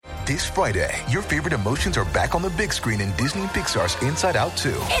This Friday, your favorite emotions are back on the big screen in Disney and Pixar's Inside Out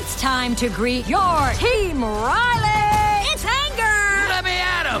 2. It's time to greet your Team Riley. It's anger. Let me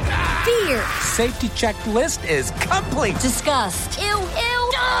at him. Fear. Safety checklist is complete. Disgust. Ew.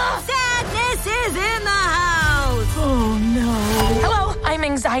 Sadness is in the house. Oh, no. Hello, I'm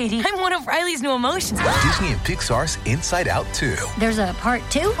anxiety. I'm one of Riley's new emotions. Disney and Pixar's Inside Out 2. There's a part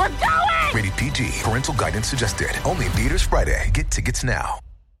 2? We're going! Rated PG. Parental guidance suggested. Only in theaters Friday. Get tickets now.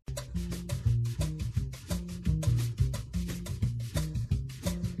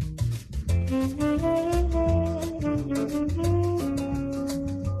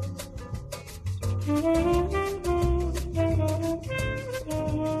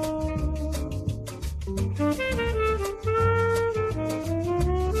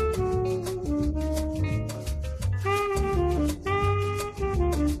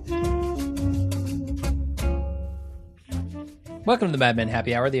 Welcome to the Mad Men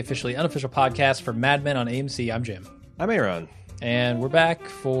Happy Hour, the officially unofficial podcast for Mad Men on AMC. I'm Jim. I'm Aaron. And we're back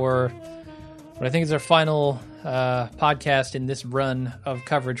for what I think is our final podcast in this run of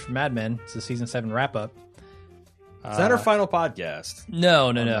coverage for Mad Men. It's the Season 7 wrap-up. Is that our final podcast? No.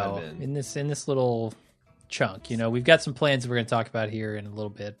 In this little chunk. You know, we've got some plans that we're going to talk about here in a little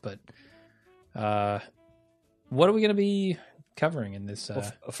bit, but what are we going to be covering in this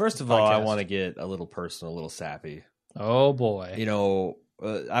first of all, I want to get a little personal, a little sappy. Oh, boy. You know,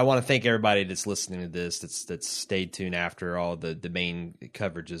 I want to thank everybody that's listening to this, that's stayed tuned after all the main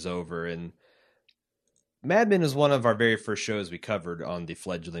coverage is over. And Mad Men is one of our very first shows we covered on the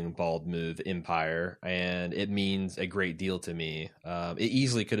fledgling Bald Move Empire, and it means a great deal to me. It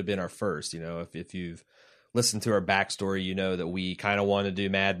easily could have been our first. You know, if you've listened to our backstory, you know that we kind of want to do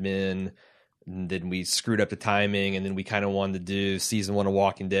Mad Men, and then we screwed up the timing, and then we kind of wanted to do season 1 of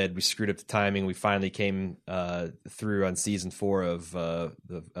Walking Dead. We screwed up the timing. We finally came through on season 4 of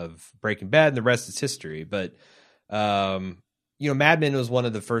Breaking Bad, and the rest is history. But you know, Mad Men was one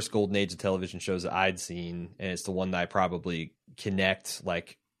of the first golden age of television shows that I'd seen, and it's the one that I probably connect.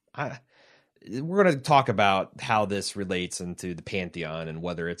 We're going to talk about how this relates into the pantheon and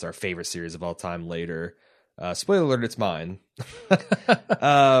whether it's our favorite series of all time later. Spoiler alert, it's mine.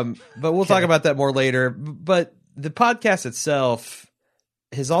 But we'll talk about that more later. But the podcast itself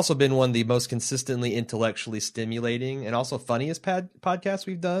has also been one of the most consistently intellectually stimulating and also funniest podcasts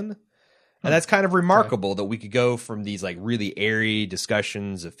we've done. And that's kind of remarkable that we could go from these like really airy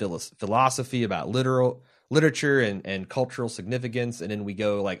discussions of philosophy about literature and cultural significance, and then we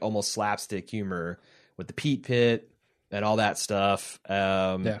go like almost slapstick humor with the Pete Pit and all that stuff in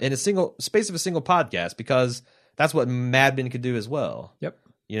a single space of a single podcast, because that's what Mad Men could do as well. Yep.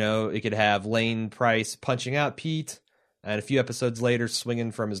 You know, it could have Lane Price punching out Pete, and a few episodes later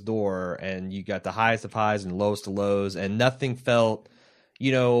swinging from his door, and you got the highest of highs and lowest of lows, and nothing felt,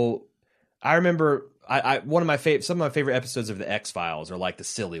 you know. I remember some of my favorite episodes of the X-Files are like the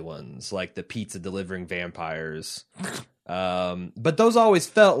silly ones, like the pizza delivering vampires. But those always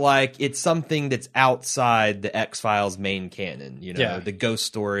felt like it's something that's outside the X-Files main canon, you know, the ghost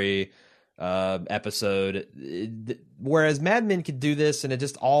story episode. Whereas Mad Men could do this, and it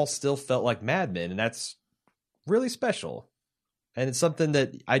just all still felt like Mad Men, and that's really special. And it's something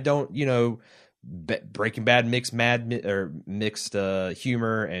that I don't, you know, Breaking Bad mixed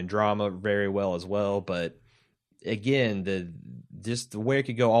humor and drama very well as well. But again, the way it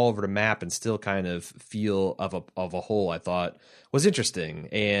could go all over the map and still kind of feel of a whole, I thought was interesting,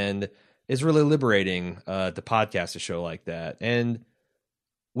 and it's really liberating to podcast a show like that. And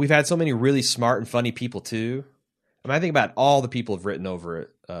we've had so many really smart and funny people too. I mean, I think about all the people who've written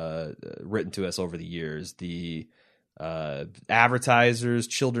to us over the years. The advertisers,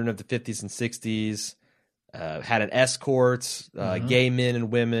 children of the 50s and 60s, had an escort, gay men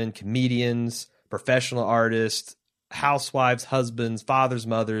and women, comedians, professional artists, housewives, husbands, fathers,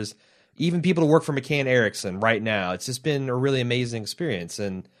 mothers, even people who work for McCann Erickson right now. It's just been a really amazing experience.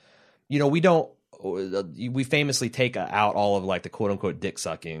 And, you know, we famously take out all of like the quote unquote dick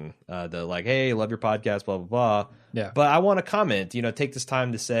sucking, the like, hey, love your podcast, blah, blah, blah. Yeah. But I want to comment, you know, take this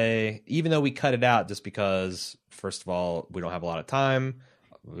time to say, even though we cut it out just because, first of all, we don't have a lot of time,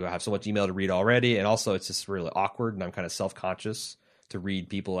 we have so much email to read already, and also it's just really awkward, and I'm kind of self-conscious to read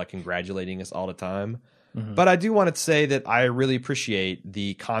people like congratulating us all the time. Mm-hmm. But I do want to say that I really appreciate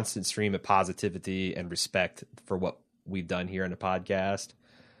the constant stream of positivity and respect for what we've done here on the podcast.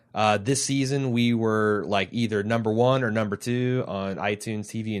 This season, we were like either number 1 or number 2 on iTunes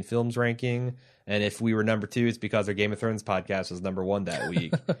TV and Films ranking. And if we were number 2, it's because our Game of Thrones podcast was number 1 that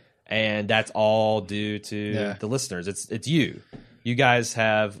week. And that's all due to the listeners. It's you. You guys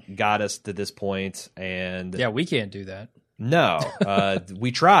have got us to this point. And yeah, we can't do that. No,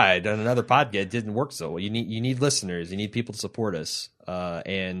 we tried on another podcast. It didn't work so well. You need listeners. You need people to support us.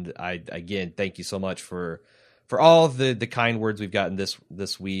 And I again thank you so much for all the kind words we've gotten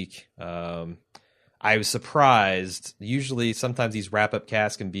this week. I was surprised. Usually, sometimes these wrap up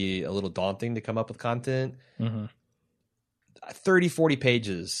casts can be a little daunting to come up with content. 30, 40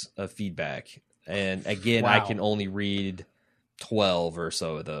 pages of feedback, and again, I can only read 12 or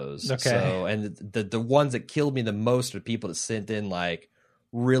so of those. Okay. So, and the ones that killed me the most are people that sent in like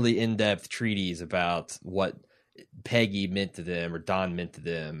really in-depth treaties about what Peggy meant to them or Don meant to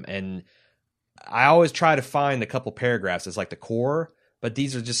them. And I always try to find a couple paragraphs as like the core, but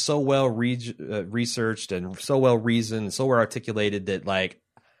these are just so well researched and so well reasoned and so well articulated that like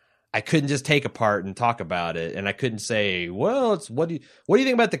I couldn't just take apart and talk about it, and I couldn't say, well, it's what do you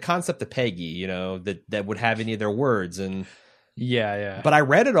think about the concept of Peggy, you know, that would have any of their words. And Yeah. But I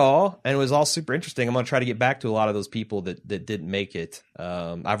read it all, and it was all super interesting. I'm going to try to get back to a lot of those people that didn't make it.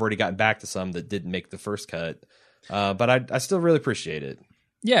 I've already gotten back to some that didn't make the first cut, but I still really appreciate it.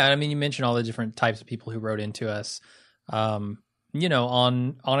 Yeah, I mean, you mentioned all the different types of people who wrote into us, you know,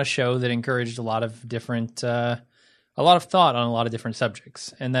 on a show that encouraged a lot of different, a lot of thought on a lot of different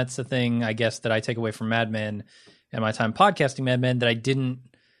subjects. And that's the thing, I guess, that I take away from Mad Men and my time podcasting Mad Men that I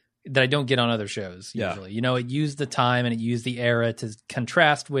don't get on other shows usually. You know, it used the time and it used the era to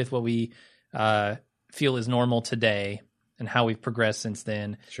contrast with what we feel is normal today and how we've progressed since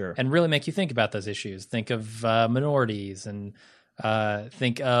then. Sure. And really make you think about those issues. Think of minorities and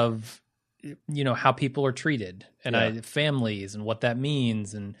think of, you know, how people are treated and families and what that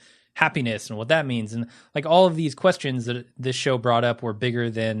means and happiness and what that means. And like all of these questions that this show brought up were bigger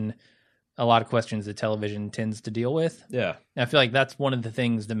than a lot of questions that television tends to deal with. Yeah. And I feel like that's one of the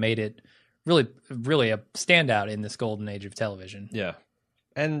things that made it really, really a standout in this golden age of television. Yeah.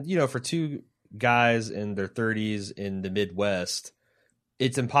 And, you know, for two guys in their 30s in the Midwest,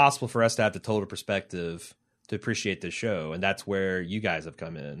 it's impossible for us to have the total perspective to appreciate this show. And that's where you guys have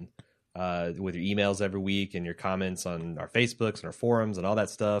come in with your emails every week and your comments on our Facebooks and our forums and all that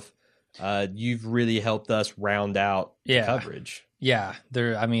stuff. You've really helped us round out the coverage. Yeah.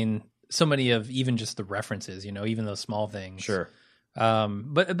 I mean, so many of even just the references, you know, even those small things. Sure.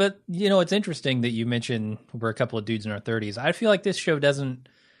 But you know, it's interesting that you mentioned we're a couple of dudes in our 30s. I feel like this show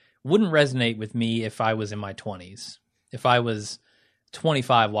wouldn't resonate with me if I was in my 20s. If I was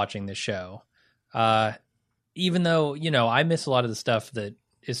 25 watching this show. Even though, you know, I miss a lot of the stuff that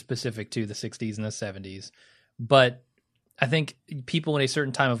is specific to the 60s and the 70s. But I think people in a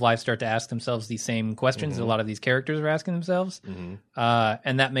certain time of life start to ask themselves these same questions that a lot of these characters are asking themselves.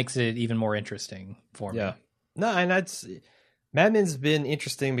 And that makes it even more interesting for me. Yeah. No, and that's... Mad Men's been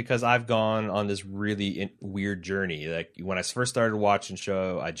interesting because I've gone on this really weird journey. Like when I first started watching the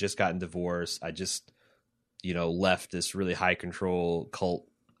show, I just gotten divorced. I just, you know, left this really high control cult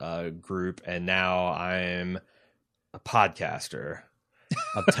group, and now I'm a podcaster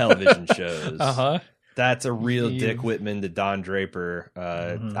of television shows. That's a real Dick Whitman to Don Draper.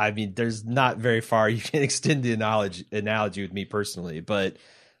 I mean, there's not very far you can extend the analogy with me personally, but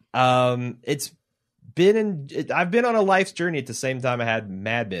it's I've been on a life's journey at the same time I had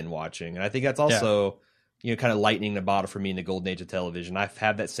Mad Men watching, and I think that's also you know, kind of lightning the bottle for me in the golden age of television. I've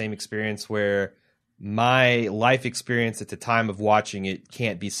had that same experience where my life experience at the time of watching it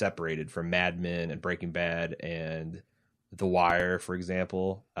can't be separated from Mad Men and Breaking Bad and The Wire, for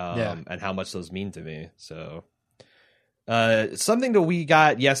example, and how much those mean to me. So something that we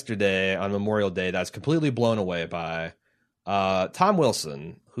got yesterday on Memorial Day that I was completely blown away by, Tom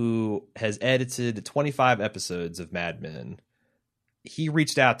Wilson, who has edited 25 episodes of Mad Men. He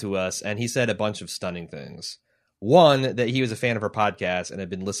reached out to us and he said a bunch of stunning things. One, that he was a fan of our podcast and had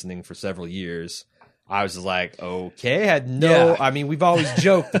been listening for several years. I was just like, okay, I mean, we've always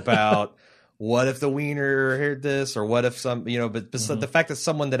joked about what if the Wiener heard this, or what if some, you know, but the fact that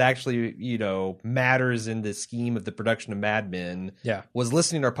someone that actually, you know, matters in the scheme of the production of Mad Men was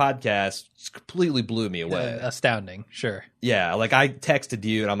listening to our podcast completely blew me away. Astounding. Sure. Yeah. Like I texted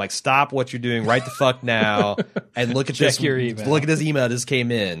you and I'm like, stop what you're doing right the fuck now and look at Check this. your email. Look at this email that just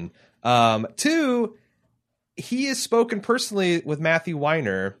came in. Two, he has spoken personally with Matthew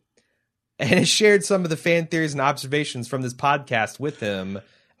Weiner and has shared some of the fan theories and observations from this podcast with him.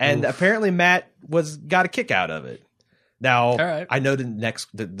 And apparently Matt got a kick out of it. Now, I know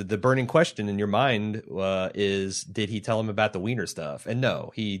the burning question in your mind is, did he tell him about the Wiener stuff? And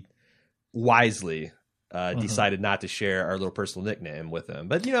no, he wisely decided not to share our little personal nickname with him.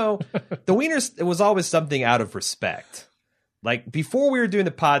 But, you know, the Wiener, it was always something out of respect. Like, before we were doing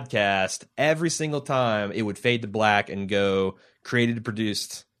the podcast, every single time it would fade to black and go created and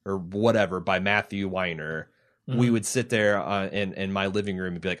produced or whatever by Matthew Weiner. we would sit there in my living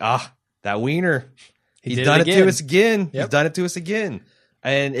room and be like, that wiener, he's did done it it to again. us again. Yep. He's done it to us again.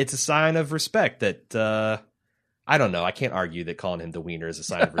 And it's a sign of respect that, I don't know. I can't argue that calling him the wiener is a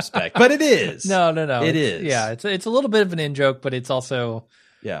sign of respect, but it is. No. It is. Yeah, it's a little bit of an in joke, but it's also,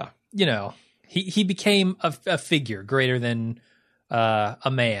 Yeah. He became a figure greater than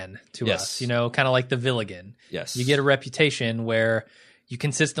a man to Yes. us. Kind of like the Villigan. Yes. You get a reputation where you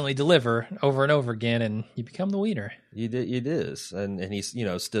consistently deliver over and over again, and you become the wiener. It is. And he's,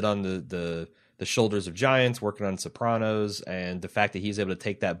 stood on the shoulders of giants, working on Sopranos, and the fact that he's able to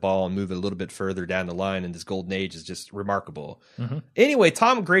take that ball and move it a little bit further down the line in this golden age is just remarkable. Mm-hmm. Anyway,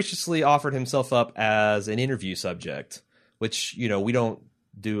 Tom graciously offered himself up as an interview subject, which, we don't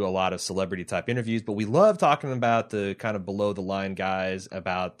do a lot of celebrity type interviews, but we love talking about the kind of below the line guys,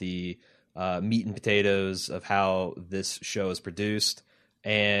 about the meat and potatoes of how this show is produced.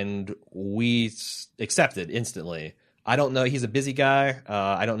 And we accepted instantly. I don't know. He's a busy guy.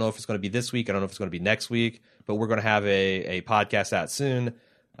 I don't know if it's going to be this week. I don't know if it's going to be next week, but we're going to have a podcast out soon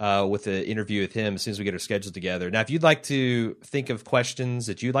with an interview with him as soon as we get our schedule together. Now, if you'd like to think of questions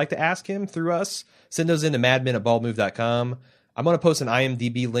that you'd like to ask him through us, send those in to madmen@baldmove.com. I'm going to post an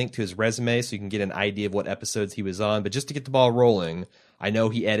IMDb link to his resume so you can get an idea of what episodes he was on. But just to get the ball rolling, I know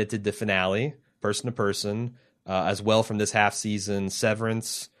he edited the finale, Person to Person, as well from this half season,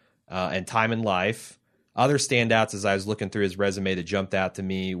 Severance, and Time in Life. Other standouts as I was looking through his resume that jumped out to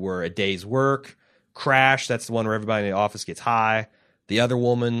me were A Day's Work, Crash, that's the one where everybody in the office gets high, The Other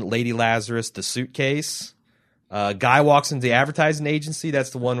Woman, Lady Lazarus, The Suitcase. Guy Walks into the Advertising Agency, that's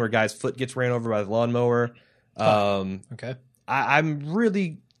the one where a guy's foot gets ran over by the lawnmower. Okay. I'm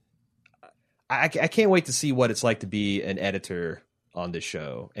really... I can't wait to see what it's like to be an editor on this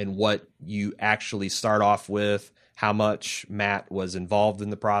show and what you actually start off with, how much Matt was involved in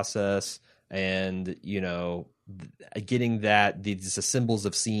the process, and getting these symbols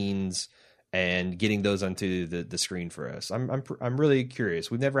of scenes and getting those onto the screen for us. I'm really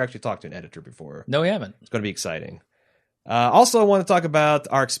curious. We've never actually talked to an editor before. No, we haven't. It's going to be exciting. Also, I want to talk about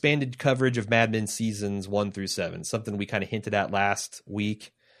our expanded coverage of Mad Men seasons 1 through 7, something we kind of hinted at last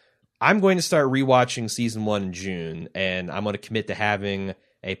week. I'm going to start rewatching season 1 in June, and I'm going to commit to having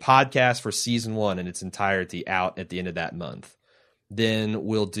a podcast for season 1 in its entirety out at the end of that month. Then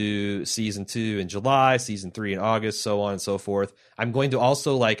we'll do season 2 in July, season 3 in August, so on and so forth. I'm going to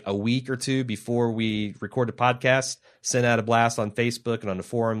also, like a week or two before we record the podcast, send out a blast on Facebook and on the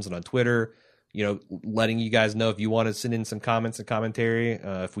forums and on Twitter, letting you guys know if you want to send in some comments and commentary.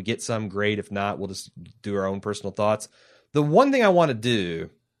 If we get some, great. If not, we'll just do our own personal thoughts. The one thing I want to do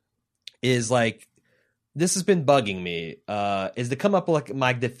is, this has been bugging me, is to come up with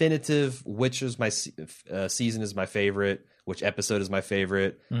my definitive which is my season is my favorite, which episode is my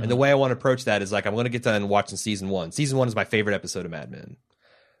favorite. Mm-hmm. And the way I want to approach that is I'm going to get done watching season 1. Season 1 is my favorite episode of Mad Men.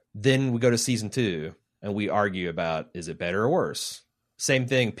 Then we go to season 2 and we argue about, is it better or worse? Same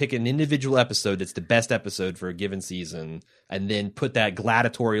thing, pick an individual episode that's the best episode for a given season and then put that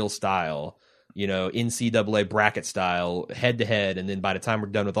gladiatorial style, NCAA bracket style, head to head, and then by the time we're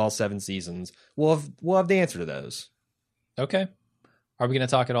done with all 7 seasons, we'll have the answer to those. Okay. Are we going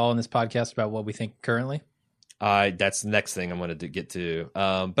to talk at all in this podcast about what we think currently? That's the next thing I wanted to get to.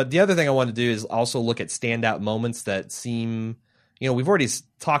 But the other thing I want to do is also look at standout moments that seem, we've already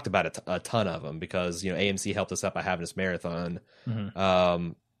talked about a ton of them because, AMC helped us out by having this marathon. Mm-hmm.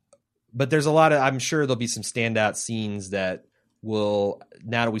 But there's a lot of, I'm sure there'll be some standout scenes that will,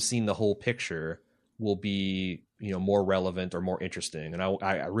 now that we've seen the whole picture, will be, more relevant or more interesting. And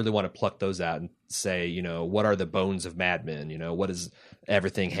I really want to pluck those out and say, what are the bones of Mad Men? What is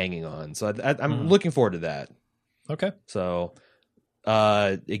everything hanging on? So I'm looking forward to that. Okay. So,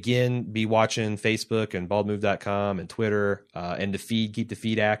 again, be watching Facebook and baldmove.com and Twitter, and keep the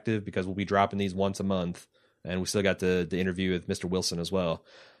feed active because we'll be dropping these once a month. And we still got the interview with Mr. Wilson as well.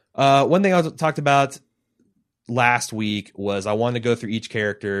 One thing I talked about last week was I wanted to go through each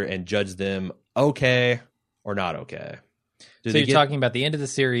character and judge them okay or not okay. So you're talking about the end of the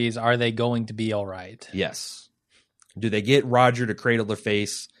series. Are they going to be all right? Yes. Do they get Roger to cradle their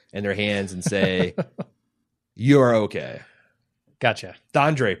face in their hands and say, you're okay? Gotcha.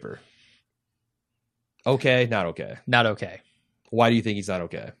 Don Draper. Okay, not okay. Not okay. Why do you think he's not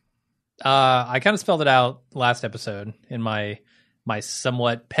okay? I kind of spelled it out last episode in my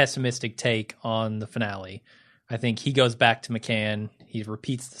somewhat pessimistic take on the finale. I think he goes back to McCann. He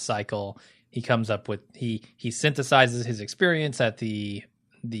repeats the cycle. He comes up with he synthesizes his experience at the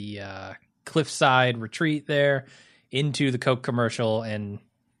cliffside retreat there into the Coke commercial and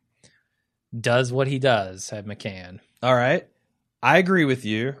does what he does at McCann. All right. I agree with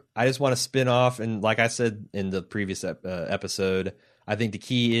you. I just want to spin off, and like I said in the previous episode, I think the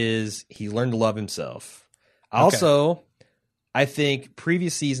key is he learned to love himself. Also, I think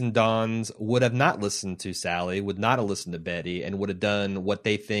previous season Dons would have not listened to Sally, would not have listened to Betty, and would have done what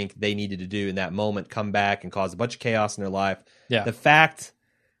they think they needed to do in that moment, come back and cause a bunch of chaos in their life. Yeah. The fact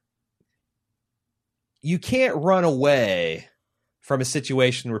you can't run away from a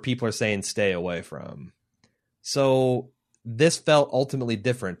situation where people are saying stay away from. So this felt ultimately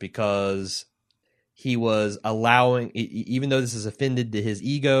different because he was allowing, even though this is offended to his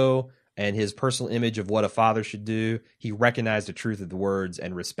ego and his personal image of what a father should do, he recognized the truth of the words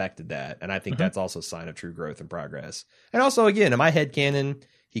and respected that. And I think that's also a sign of true growth and progress. And also, again, in my headcanon,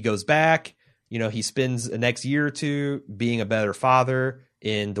 he goes back, he spends the next year or two being a better father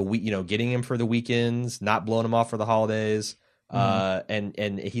in the week, getting him for the weekends, not blowing him off for the holidays.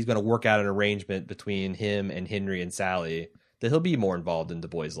 And he's going to work out an arrangement between him and Henry and Sally that he'll be more involved in the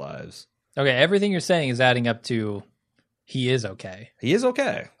boys' lives. Okay, everything you're saying is adding up to he is okay. He is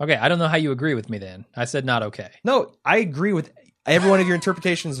okay. Okay, I don't know how you agree with me then. I said not okay. No, I agree with every one of your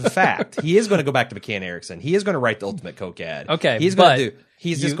interpretations of fact. He is going to go back to McCann Erickson. He is going to write the ultimate coke ad. Okay, he's going to do.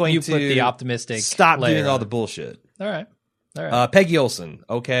 He's you just going to put the optimistic stop layer doing all on. the bullshit. All right. Peggy Olson,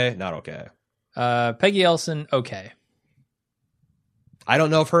 okay, not okay. Peggy Olson, okay. I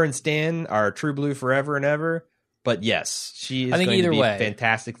don't know if her and Stan are true blue forever and ever, but yes, she is I think going either to be way.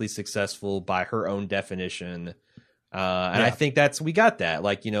 fantastically successful by her own definition. And I think we got that.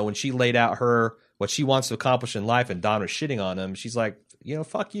 Like, when she laid out what she wants to accomplish in life and Don was shitting on him, she's like,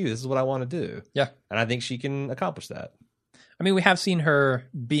 fuck you. This is what I want to do. Yeah. And I think she can accomplish that. I mean, we have seen her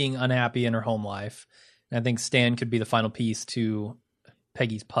being unhappy in her home life. And I think Stan could be the final piece to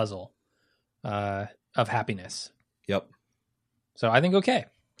Peggy's puzzle of happiness. Yep. So I think okay.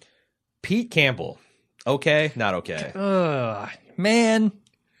 Pete Campbell, okay, not okay. Ugh, man.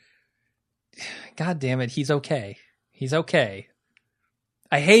 God damn it. He's okay. He's okay.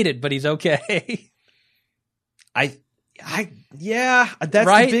 I hate it, but he's okay. Yeah, that's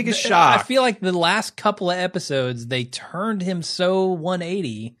right? the biggest shock. I feel like the last couple of episodes, they turned him so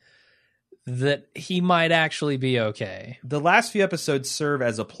 180 that he might actually be okay. The last few episodes serve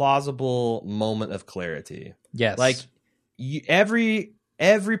as a plausible moment of clarity. Yes. Like, every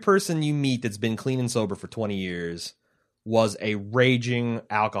person you meet that's been clean and sober for 20 years was a raging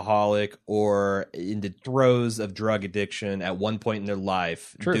alcoholic or in the throes of drug addiction at one point in their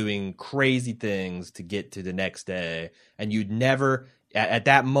life, True. doing crazy things to get to the next day. And you'd never, at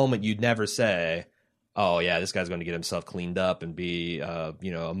that moment, you'd never say, oh yeah, this guy's going to get himself cleaned up and be, a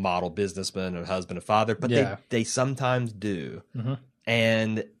model businessman, a husband, a father. But they sometimes do. Mm-hmm.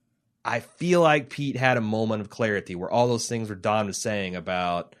 And I feel like Pete had a moment of clarity where all those things where Don was saying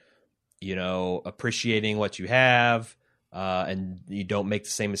about, appreciating what you have, and you don't make the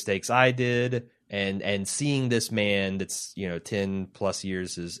same mistakes I did, and seeing this man that's 10 plus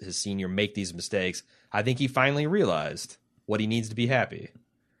years his senior make these mistakes. I think he finally realized what he needs to be happy.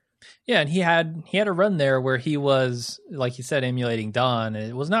 Yeah, and he had a run there where he was, like you said, emulating Don, and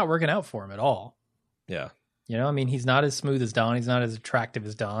it was not working out for him at all. Yeah. He's not as smooth as Don. He's not as attractive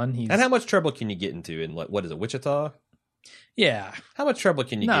as Don. And how much trouble can you get into in, what is it, Wichita? Yeah. How much trouble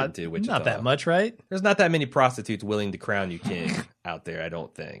can you get into Wichita? Not that much, right? There's not that many prostitutes willing to crown you king out there, I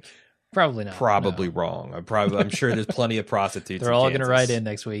don't think. Probably not. Probably no. wrong. I'm sure there's plenty of prostitutes. They're all going to write in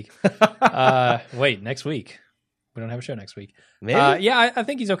next week. Wait, next week? We don't have a show next week. Maybe? Yeah, I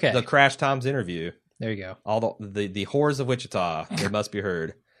think he's okay. The Crash Tom's interview. There you go. All the whores of Wichita. They must be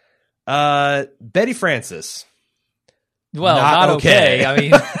heard. Betty Francis. Well, not okay. I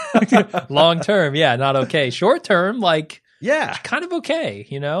mean, long term, yeah, not okay. Short term, kind of okay,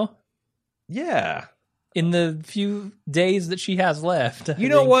 Yeah. In the few days that she has left. You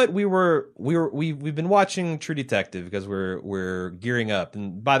know what? We've been watching True Detective because we're gearing up.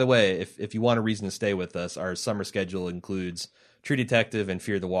 And by the way, if you want a reason to stay with us, our summer schedule includes True Detective and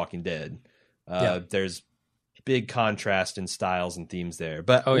Fear the Walking Dead. There's big contrast in styles and themes there.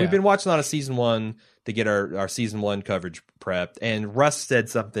 But we've been watching on a season 1 to get our season 1 coverage prepped. And Russ said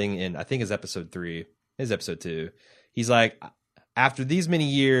something in, I think his episode 3, his episode 2. He's like, after these many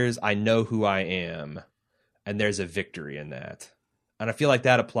years, I know who I am. And there's a victory in that. And I feel like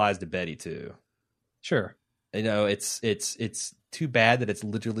that applies to Betty too. Sure. It's too bad that it's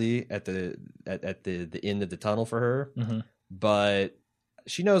literally at the end of the tunnel for her. Mm-hmm. But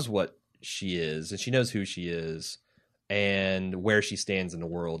she knows what she is, and she knows who she is, and where she stands in the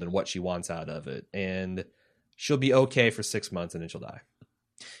world, and what she wants out of it. And she'll be okay for 6 months, and then she'll die.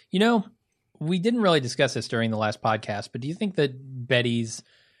 We didn't really discuss this during the last podcast, but do you think that Betty's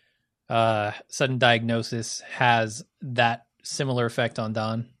sudden diagnosis has that similar effect on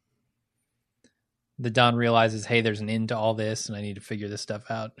Don? The Don realizes, hey, there's an end to all this, and I need to figure this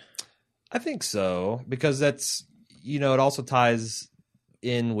stuff out. I think so, because that's, it also ties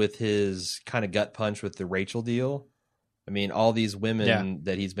in with his kind of gut punch with the Rachel deal. I mean, all these women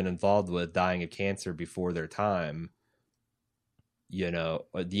that he's been involved with dying of cancer before their time.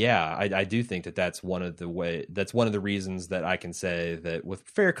 I do think that's one of the reasons that I can say that with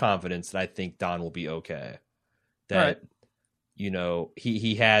fair confidence that I think Don will be okay. That,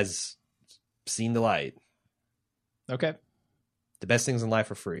 he has seen the light. Okay. The best things in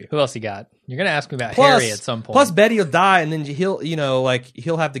life are free. Who else you got? You're going to ask me about Harry at some point. Plus, Betty will die, and then he'll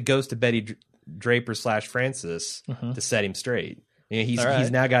have the ghost of Betty Draper / Francis to set him straight.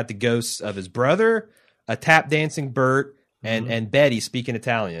 He's now got the ghosts of his brother, a tap dancing Bert, and Betty speaking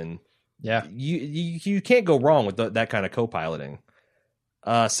Italian. Yeah, you can't go wrong with that kind of co-piloting.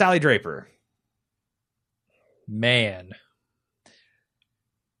 Sally Draper. Man,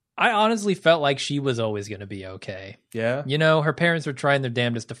 I honestly felt like she was always going to be okay. Yeah, her parents were trying their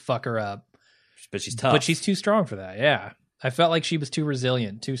damnedest to fuck her up, but she's tough. But she's too strong for that. Yeah, I felt like she was too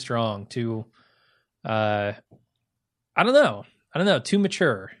resilient, too strong, too. I don't know, too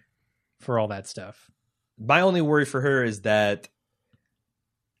mature for all that stuff. My only worry for her is that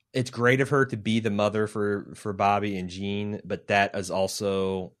it's great of her to be the mother for Bobby and Jean, but that is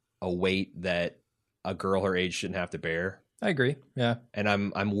also a weight that a girl her age shouldn't have to bear. I agree. Yeah. And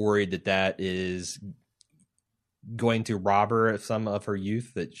I'm worried that is going to rob her of some of her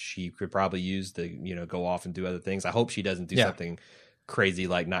youth that she could probably use to, go off and do other things. I hope she doesn't do something crazy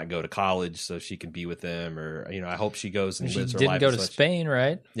like not go to college so she can be with them, or I hope she goes and lives her life. She didn't go to Spain,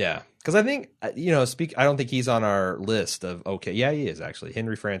 right? Yeah, because I think I don't think he's on our list of yeah, he is actually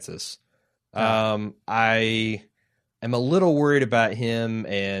Henry Francis. I am a little worried about him,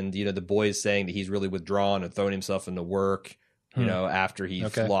 and the boys saying that he's really withdrawn and thrown himself into work, after he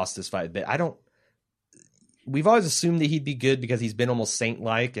lost this fight. But we've always assumed that he'd be good because he's been almost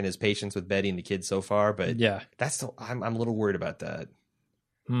saint-like in his patience with Betty and the kids so far. But I'm a little worried about that.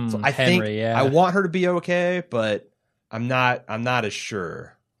 So I think I want her to be okay, but I'm not as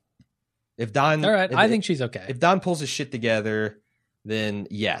sure. If Don, all right, I think she's okay. If Don pulls his shit together, then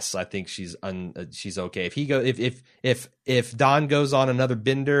yes, I think she's okay. If Don goes on another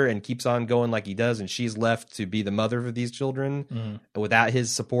bender and keeps on going like he does, and she's left to be the mother of these children without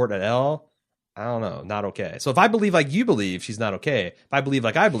his support at all, I don't know, not okay. So if I believe like you believe she's not okay, if I believe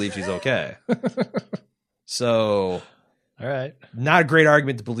like I believe she's okay. So, all right, not a great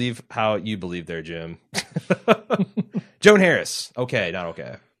argument to believe how you believe there, Jim. Joan Harris, okay, not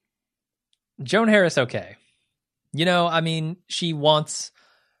okay. Joan Harris, okay. She wants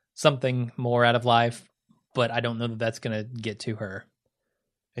something more out of life, but I don't know that that's going to get to her.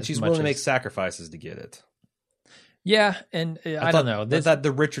 And she's willing to make sacrifices to get it. Yeah, and I don't know. That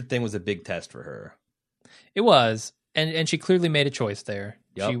the Richard thing was a big test for her. It was, and she clearly made a choice there.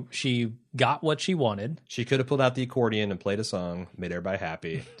 Yep. She got what she wanted. She could have pulled out the accordion and played a song, made everybody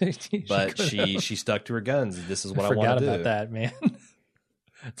happy. But she stuck to her guns. This is what I want to do. Forgot about that, man.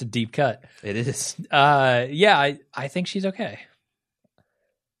 It's a deep cut. It is. I think she's okay.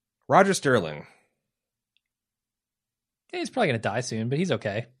 Roger Sterling. Yeah, he's probably going to die soon, but he's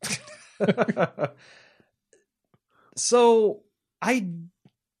okay. So,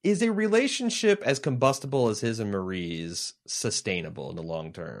 is a relationship as combustible as his and Marie's sustainable in the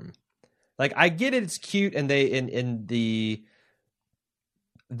long term? Like, I get it, it's cute, and they in the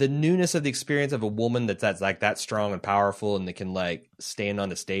newness of the experience of a woman that's like that strong and powerful and that can like stand on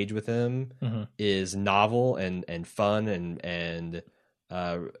the stage with him is novel and fun and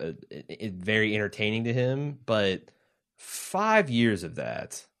very entertaining to him. But 5 years of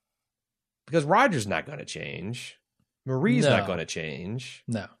that, because Roger's not going to change. Marie's not going to change.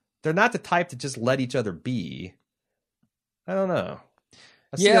 No. They're not the type to just let each other be. I don't know.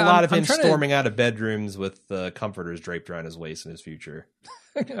 I see a lot of him storming out of bedrooms with comforters draped around his waist in his future.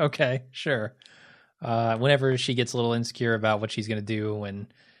 Okay, sure. Whenever she gets a little insecure about what she's going to do when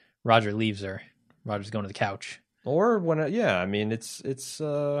Roger leaves her, Roger's going to the couch. Or when, it's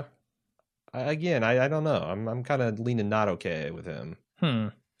again, I don't know. I'm kind of leaning not okay with him.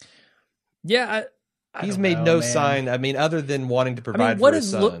 Yeah, he's made no sign. I mean, other than wanting to provide for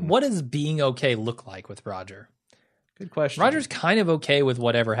his son. What does being okay look like with Roger? Good question. Roger's kind of okay with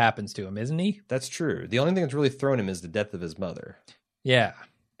whatever happens to him, isn't he? That's true. The only thing that's really thrown him is the death of his mother. Yeah.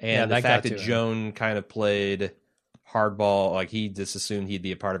 And the fact that Joan kind of played hardball, like he just assumed he'd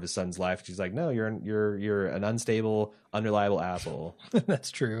be a part of his son's life. She's like, no, you're an unstable, unreliable asshole.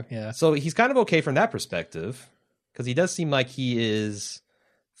 That's true. Yeah. So he's kind of okay from that perspective, because he does seem like he is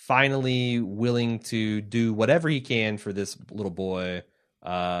finally willing to do whatever he can for this little boy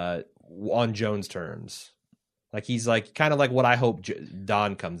on Joan's terms. Like he's like kind of like what I hope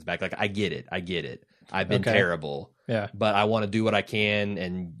Don comes back. Like I get it. I've been terrible. Yeah. But I want to do what I can,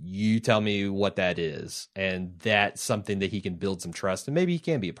 and you tell me what that is. And that's something that he can build some trust, and maybe he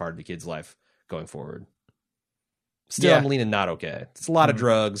can be a part of the kid's life going forward. Still, I'm leaning not okay. It's a lot of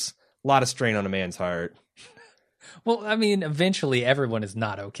drugs, a lot of strain on a man's heart. Well, I mean, eventually everyone is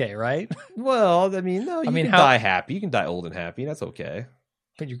not okay, right? Well, I mean, no, you can die happy. You can die old and happy. That's okay.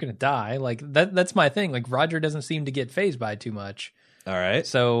 But you're going to die. Like that's my thing. Like Roger doesn't seem to get fazed by it too much. All right.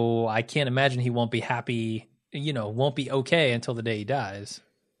 So I can't imagine he won't be happy, won't be okay until the day he dies.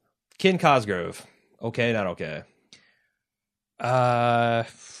 Ken Cosgrove. Okay, not okay.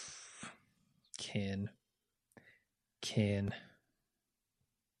 Ken.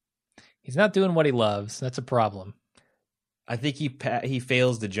 He's not doing what he loves. That's a problem. I think he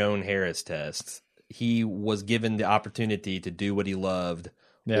fails the Joan Harris test. He was given the opportunity to do what he loved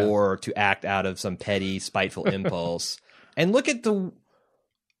or to act out of some petty, spiteful impulse. And look at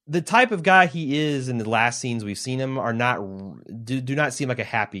the type of guy he is in the last scenes we've seen him do not seem like a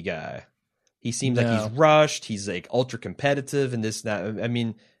happy guy. He seems like he's rushed. He's like ultra competitive and this, that. I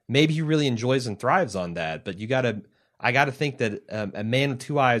mean, maybe he really enjoys and thrives on that, but I got to think that a man with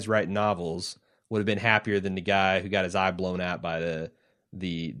two eyes writing novels would have been happier than the guy who got his eye blown out by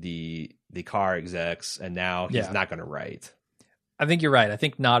the car execs, and now he's not going to write. I think you're right. I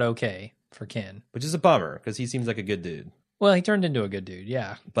think not okay for Ken. Which is a bummer, because he seems like a good dude. Well, he turned into a good dude,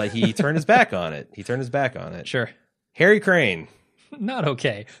 yeah. But he turned his back on it. Sure. Harry Crane. Not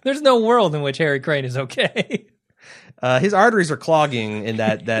okay. There's no world in which Harry Crane is okay. His arteries are clogging in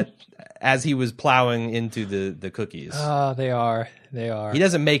that as he was plowing into the cookies. Oh, they are. He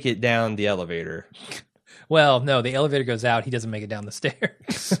doesn't make it down the elevator. Well, no, the elevator goes out. He doesn't make it down the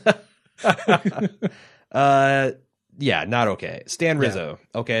stairs. Yeah, not okay. Stan Rizzo.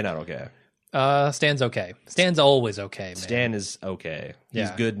 Yeah. Okay, not okay. Stan's okay. Stan's always okay, man. Stan is okay.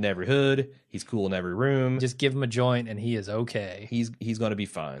 He's good in every hood. He's cool in every room. Just give him a joint and he is okay. He's going to be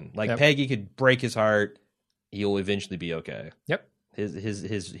fine. Like Peggy could break his heart. He'll eventually be okay. Yep.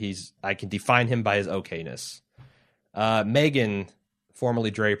 He's I can define him by his okayness. Megan, formerly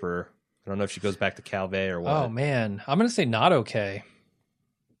Draper. I don't know if she goes back to Calvé or what. Oh man, I'm going to say not okay.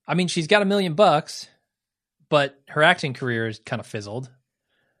 I mean, she's got $1 million, but her acting career is kind of fizzled.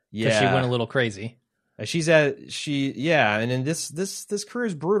 Yeah, she went a little crazy. And then this career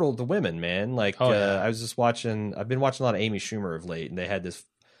is brutal to women, man. Like I've been watching a lot of Amy Schumer of late, and they had this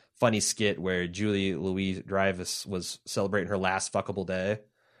funny skit where Julie Louis-Dreyfus was celebrating her last fuckable day.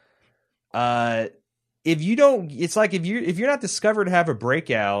 If you're not discovered to have a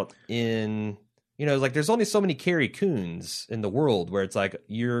breakout in, like there's only so many Carrie Coons in the world where it's like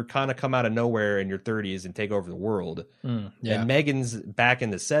you're kind of come out of nowhere in your 30s and take over the world. And Megan's back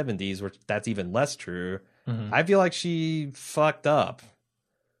in the 70s, where that's even less true. Mm-hmm. I feel like she fucked up.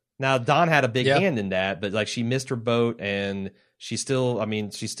 Now Don had a big hand in that, but like she missed her boat, and she's still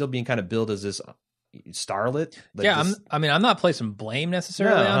being kind of billed as this starlet. I'm not placing blame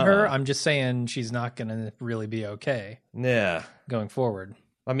necessarily on her. I'm just saying she's not going to really be okay. Yeah, going forward.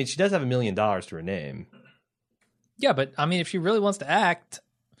 I mean, she does have $1 million to her name. Yeah, but I mean, if she really wants to act,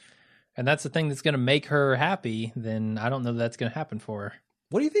 and that's the thing that's going to make her happy, then I don't know that's going to happen for her.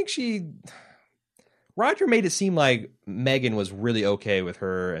 What do you think Roger made it seem like Megan was really okay with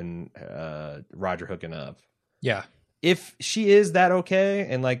her and Roger hooking up. Yeah. If she is that okay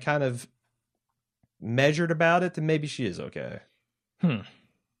and like kind of measured about it, then maybe she is okay. And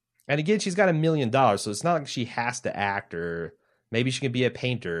again, she's got $1 million, so it's not like she has to act, or maybe she can be a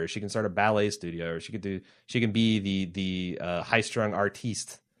painter, or she can start a ballet studio, or she can be the high-strung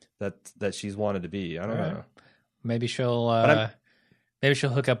artiste that she's wanted to be. I don't know. Maybe she'll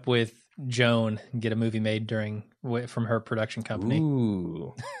hook up with Joan and get a movie made from her production company.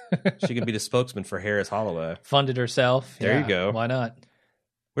 Ooh. She could be the spokesman for Harris Holloway. Fund it herself. There you go. Why not?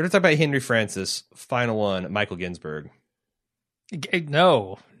 We're going to talk about Henry Francis. Final one, Michael Ginsburg.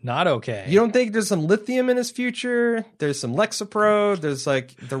 No, not okay. You don't think there's some lithium in his future? There's some Lexapro. There's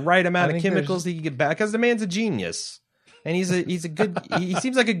like the right amount of chemicals he can get back, because the man's a genius, and he's a good. He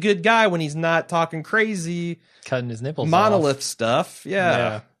seems like a good guy when he's not talking crazy, cutting his nipples monolith off. Stuff.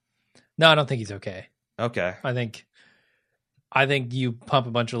 Yeah. No, I don't think he's okay. Okay. I think you pump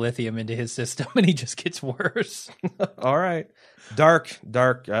a bunch of lithium into his system and he just gets worse. All right. Dark.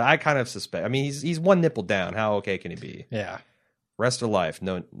 I kind of suspect. I mean, he's one nipple down. How okay can he be? Yeah. Rest of life,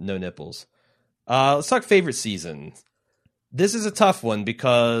 no nipples. Let's talk favorite season. This is a tough one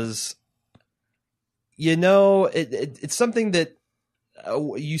because, it's something that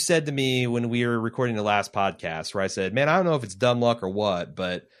you said to me when we were recording the last podcast, where I said, man, I don't know if it's dumb luck or what,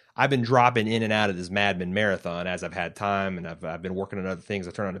 but I've been dropping in and out of this Mad Men marathon as I've had time, and I've been working on other things.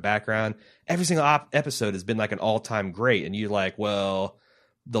 I turn on the background. Every single episode has been like an all-time great. And you're like, well,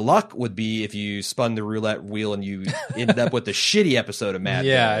 the luck would be if you spun the roulette wheel and you ended up with a shitty episode of Mad Men.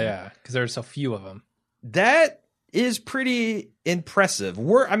 Yeah, because there's so few of them. That is pretty impressive.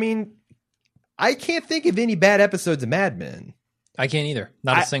 I can't think of any bad episodes of Mad Men. I can't either.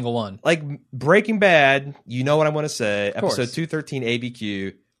 Not a single one. Like Breaking Bad, you know what I want to say. Of course. Episode 213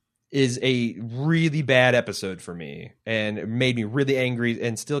 ABQ is a really bad episode for me, and it made me really angry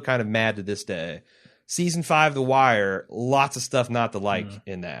and still kind of mad to this day. Season 5, The Wire, lots of stuff not to like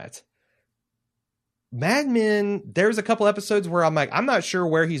in that. Mad Men, there's a couple episodes where I'm like, I'm not sure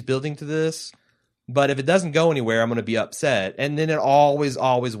where he's building to this, but if it doesn't go anywhere, I'm going to be upset. And then it always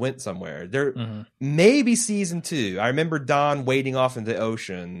went somewhere. Maybe season 2. I remember Don wading off into the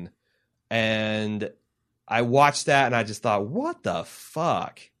ocean, and I watched that, and I just thought, what the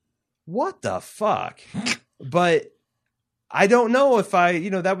fuck? But I don't know if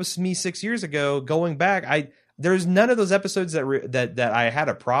that was me 6 years ago. Going back, there's none of those episodes that I had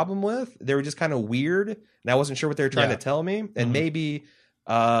a problem with. They were just kind of weird, and I wasn't sure what they were trying to tell me. And maybe,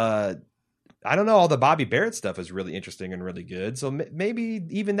 I don't know, all the Bobby Barrett stuff is really interesting and really good. So maybe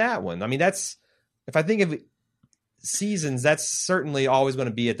even that one. I mean, if I think of seasons, that's certainly always going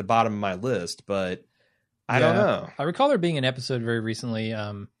to be at the bottom of my list, but I don't know. I recall there being an episode very recently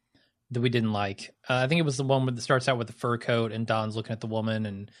that we didn't like. I think it was the one that starts out with the fur coat and Don's looking at the woman,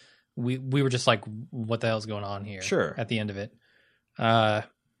 and we were just like, what the hell's going on here? Sure. At the end of it.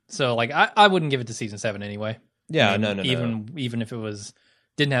 So like I wouldn't give it to season 7 anyway. Yeah, I mean, no. Even if it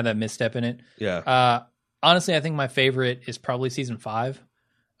didn't have that misstep in it. Yeah. Honestly, I think my favorite is probably season 5.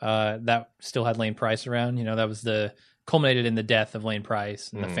 That still had Lane Price around. That was culminated in the death of Lane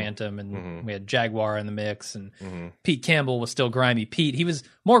Price and the Phantom, and we had Jaguar in the mix, and Pete Campbell was still Grimy Pete. He was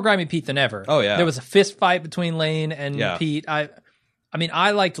more Grimy Pete than ever. Oh yeah. There was a fist fight between Lane and Pete. I mean,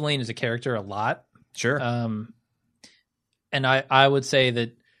 I liked Lane as a character a lot. Sure. And I would say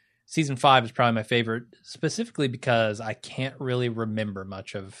that season 5 is probably my favorite, specifically because I can't really remember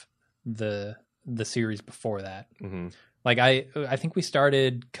much of the series before that. Like I think we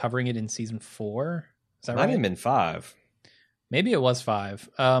started covering it in season 4. Is that right? Might have been 5. Maybe it was 5.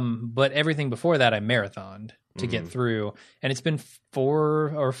 But everything before that I marathoned to get through, and it's been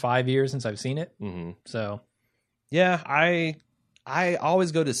 4 or 5 years since I've seen it. So yeah, I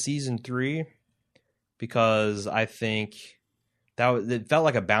always go to season 3 because I think it felt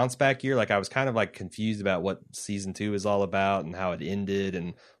like a bounce back year. Like I was kind of like confused about what season 2 is all about and how it ended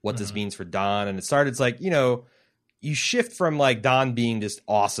and what this means for Don. And it started, it's like, you shift from like Don being this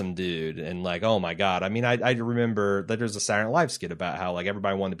awesome dude and like, oh my God. I mean, I remember that there's a Saturday Night Live skit about how like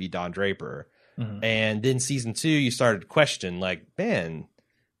everybody wanted to be Don Draper. And then season 2, you started to question like, man,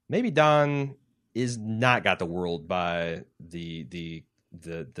 maybe Don is not got the world by the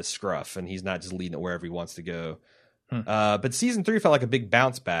scruff, and he's not just leading it wherever he wants to go. But season 3 felt like a big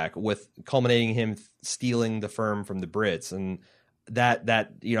bounce back, with culminating him stealing the firm from the Brits, and that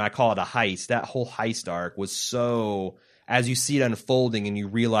I call it a heist. That whole heist arc was so, as you see it unfolding and you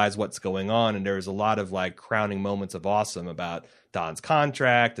realize what's going on, and there's a lot of like crowning moments of awesome about Don's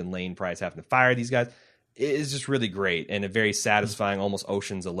contract and Lane Price having to fire these guys. It's just really great and a very satisfying, almost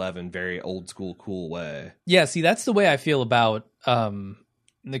Ocean's 11, very old school, cool way. Yeah, see, that's the way I feel about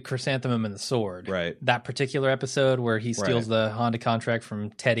the Chrysanthemum and the Sword. Right. That particular episode where he steals the Honda contract from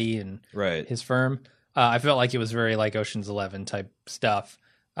Teddy and his firm. I felt like it was very like Ocean's 11 type stuff.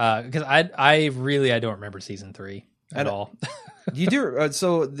 Because I don't remember season 3 at all. You do.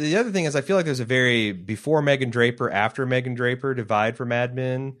 So the other thing is, I feel like there's a very before Megan Draper, after Megan Draper divide for Mad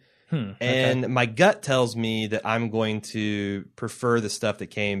Men. And my gut tells me that I'm going to prefer the stuff that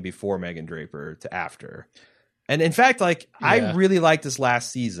came before Megan Draper to after. And in fact, like I really liked this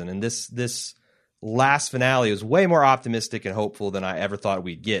last season, and this last finale was way more optimistic and hopeful than I ever thought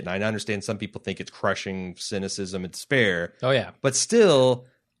we'd get. And I understand some people think it's crushing cynicism and despair. Oh yeah. But still,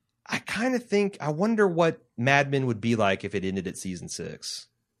 I kind of think, I wonder what Mad Men would be like if it ended at season 6.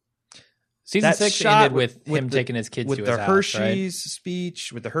 Season 6 ended with him taking his kids to his house, with the Hershey's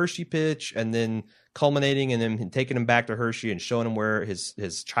speech, with the Hershey pitch, and then culminating and then taking him back to Hershey and showing him where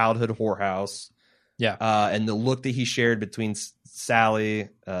his childhood whorehouse. Yeah. And the look that he shared between Sally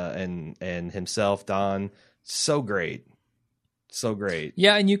and himself, Don, so great. So great.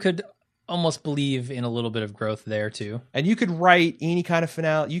 Yeah, and you could almost believe in a little bit of growth there too. And you could write any kind of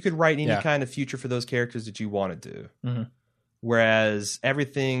finale. You could write any kind of future for those characters that you wanted to. Whereas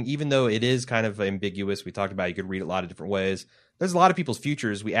everything, even though it is kind of ambiguous, we talked about you could read it a lot of different ways. There's a lot of people's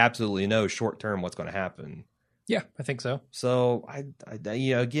futures we absolutely know short term what's going to happen. Yeah, I think so. So I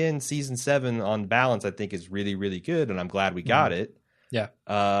again, season 7 on balance, I think is really, really good, and I'm glad we got it. Yeah.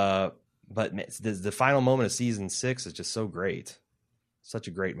 But the final moment of season 6 is just so great, such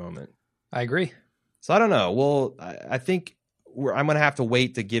a great moment. I agree. So I don't know. Well, I think I'm going to have to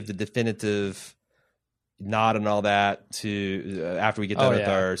wait to give the definitive nod and all that to after we get done with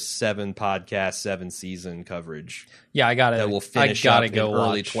our 7 podcast, 7 season coverage. Yeah, I got it. That will finish up in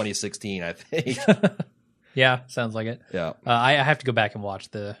early watch. 2016, I think. Yeah, sounds like it. Yeah. I have to go back and watch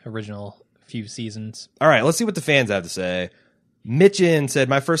the original few seasons. All right, let's see what the fans have to say. Mitchin said,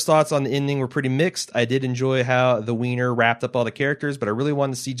 my first thoughts on the ending were pretty mixed. I did enjoy how the wiener wrapped up all the characters, but I really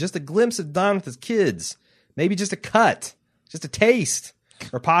wanted to see just a glimpse of Don with his kids. Maybe just a cut, just a taste.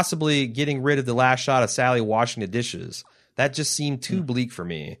 Or possibly getting rid of the last shot of Sally washing the dishes. That just seemed too bleak for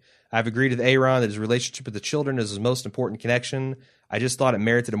me. I've agreed with Aaron that his relationship with the children is his most important connection. I just thought it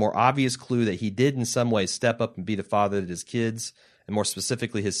merited a more obvious clue that he did in some way step up and be the father that his kids, and more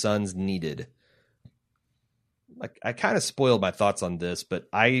specifically his sons, needed. Like, I kind of spoiled my thoughts on this, but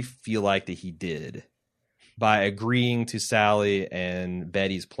I feel like that he did. By agreeing to Sally and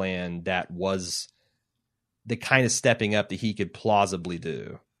Betty's plan, that was the kind of stepping up that he could plausibly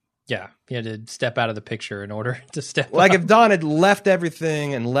do. Yeah, he had to step out of the picture in order to step like up. If Don had left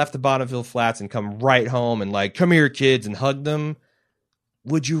everything and left the Bonneville Flats and come right home and like, come here, kids, and hug them,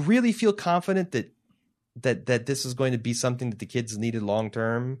 would you really feel confident that this is going to be something that the kids needed long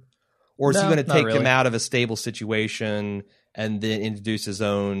term? Or is he going to take them out of a stable situation and then introduce his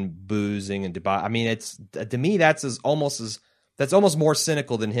own boozing and debauchery? I mean, it's to me that's almost more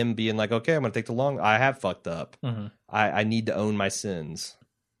cynical than him being like, okay, I'm going to take the long. I have fucked up. Mm-hmm. I need to own my sins.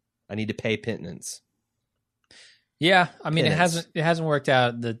 I need to pay penance. Yeah, I mean, it hasn't worked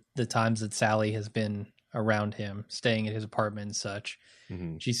out the times that Sally has been around him, staying at his apartment and such.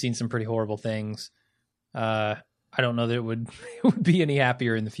 Mm-hmm. She's seen some pretty horrible things. I don't know that it would be any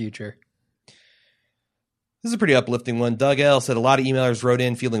happier in the future. This is a pretty uplifting one. Doug L. said a lot of emailers wrote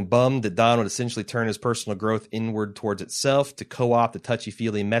in feeling bummed that Don would essentially turn his personal growth inward towards itself to co-opt the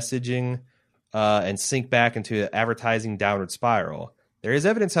touchy-feely messaging and sink back into an advertising downward spiral. There is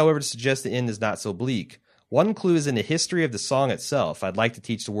evidence, however, to suggest the end is not so bleak. One clue is in the history of the song itself, I'd Like to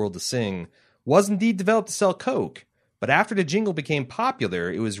Teach the World to Sing, was indeed developed to sell Coke, but after the jingle became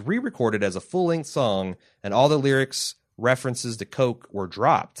popular, it was re-recorded as a full-length song, and all the lyrics references to Coke were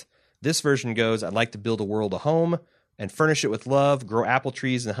dropped. This version goes, I'd like to build a world a home and furnish it with love, grow apple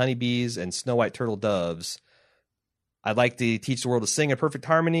trees and honeybees and snow white turtle doves. I'd like to teach the world to sing in perfect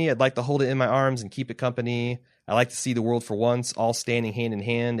harmony. I'd like to hold it in my arms and keep it company. I like to see the world for once, all standing hand in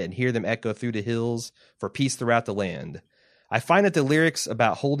hand, and hear them echo through the hills for peace throughout the land. I find that the lyrics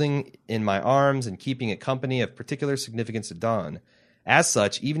about holding in my arms and keeping it company have particular significance to Don. As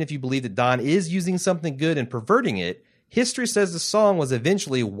such, even if you believe that Don is using something good and perverting it, history says the song was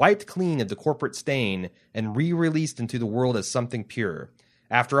eventually wiped clean of the corporate stain and re-released into the world as something pure.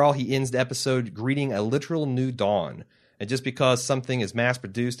 After all, he ends the episode greeting a literal new dawn. And just because something is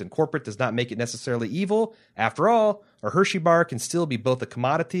mass-produced and corporate does not make it necessarily evil. After all, a Hershey bar can still be both a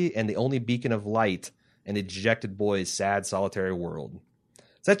commodity and the only beacon of light in a dejected boy's sad, solitary world.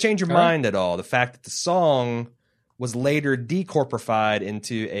 Does that change your mind at all? The fact that the song was later decorporified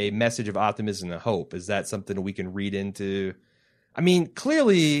into a message of optimism and hope. Is that something we can read into? I mean,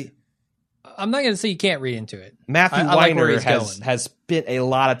 clearly, I'm not going to say you can't read into it. Matthew I like where Weiner he's has spent a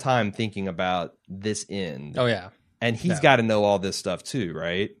lot of time thinking about this end. Oh, yeah. And he's got to know all this stuff too,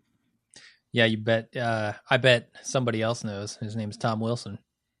 right? Yeah, you bet. I bet somebody else knows. His name's Tom Wilson.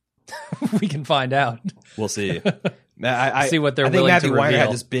 We can find out. We'll see. I see what they're I think willing Matthew to Weiner reveal.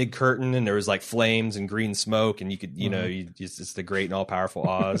 had this big curtain, and there was like flames and green smoke, and you could, it's the great and all powerful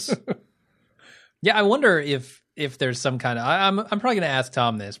Oz. Yeah, I wonder if there's some kind of. I'm probably going to ask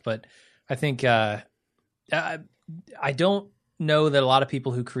Tom this, but I think I don't know that a lot of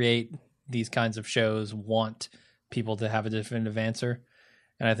people who create these kinds of shows want people to have a definitive answer,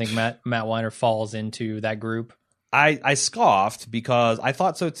 and I think Matt Weiner falls into that group. I scoffed because I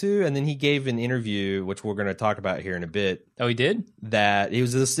thought so too, and then he gave an interview, which we're going to talk about here in a bit. Oh, he did? That it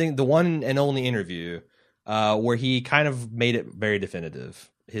was this thing, the one and only interview, where he kind of made it very definitive,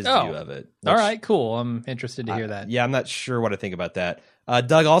 his view of it. All right, cool. I'm interested to hear that. Yeah, I'm not sure what I think about that.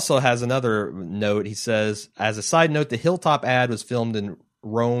 Doug also has another note. He says, as a side note, the Hilltop ad was filmed in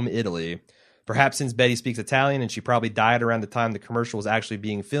Rome, Italy. Perhaps since Betty speaks Italian and she probably died around the time the commercial was actually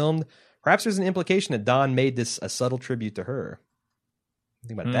being filmed, perhaps there's an implication that Don made this a subtle tribute to her.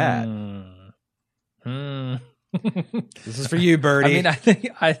 Think about that. This is for you, Birdie. I mean, I think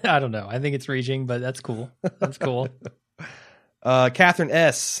I don't know. I think it's reaching, but that's cool. That's cool. Catherine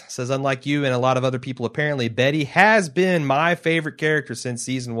S. says, unlike you and a lot of other people, apparently Betty has been my favorite character since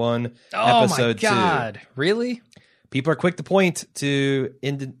season 1, episode 2. Oh my God. Really? People are quick to point to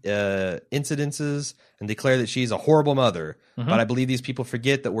incidences and declare that she's a horrible mother. But I believe these people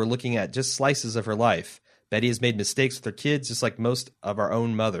forget that we're looking at just slices of her life. Betty has made mistakes with her kids just like most of our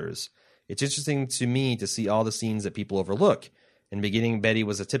own mothers. It's interesting to me to see all the scenes that people overlook. In the beginning, Betty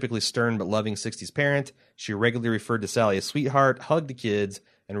was a typically stern but loving 60s parent. She regularly referred to Sally as sweetheart, hugged the kids,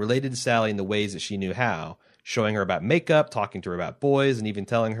 and related to Sally in the ways that she knew how, showing her about makeup, talking to her about boys, and even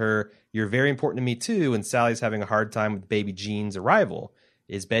telling her, "You're very important to me too," when Sally's having a hard time with baby Jean's arrival.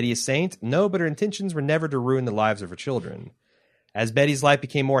 Is Betty a saint? No, but her intentions were never to ruin the lives of her children. As Betty's life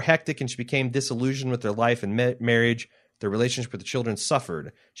became more hectic and she became disillusioned with her life and marriage, their relationship with the children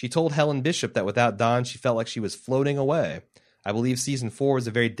suffered. She told Helen Bishop that without Don, she felt like she was floating away. I believe season 4 was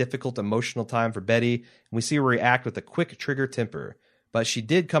a very difficult emotional time for Betty, and we see her react with a quick trigger temper. But she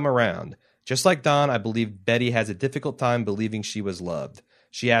did come around. Just like Don, I believe Betty has a difficult time believing she was loved.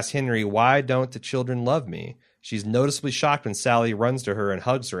 She asks Henry, "Why don't the children love me?" She's noticeably shocked when Sally runs to her and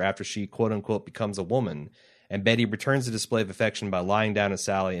hugs her after she, quote-unquote, becomes a woman. And Betty returns the display of affection by lying down to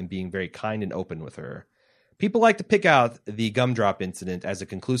Sally and being very kind and open with her. People like to pick out the gumdrop incident as a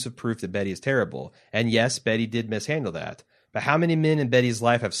conclusive proof that Betty is terrible. And yes, Betty did mishandle that. But how many men in Betty's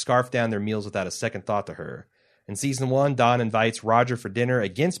life have scarfed down their meals without a second thought to her? In season 1, Don invites Roger for dinner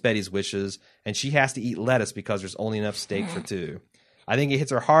against Betty's wishes, and she has to eat lettuce because there's only enough steak for 2. I think it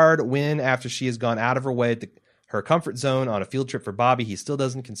hits her hard when, after she has gone out of her way, her comfort zone on a field trip for Bobby, he still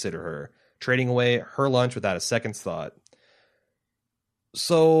doesn't consider her, trading away her lunch without a second's thought.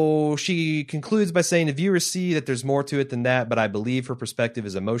 So she concludes by saying, the viewers see that there's more to it than that, but I believe her perspective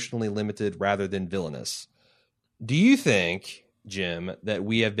is emotionally limited rather than villainous. Do you think, Jim, that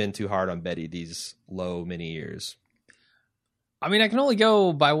we have been too hard on Betty these many years? I mean, I can only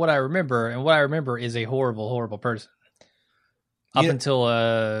go by what I remember, and what I remember is a horrible, horrible person. Up until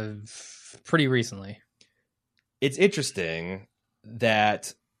pretty recently. It's interesting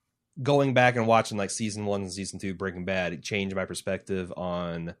that going back and watching like season 1 and season 2 Breaking Bad, it changed my perspective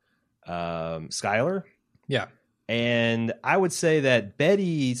on Skyler. Yeah. And I would say that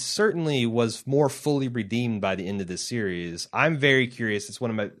Betty certainly was more fully redeemed by the end of this series. I'm very curious. It's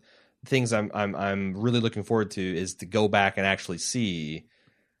one of my things I'm really looking forward to is to go back and actually see,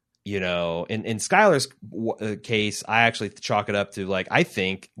 in Skyler's case, I actually chalk it up to like, I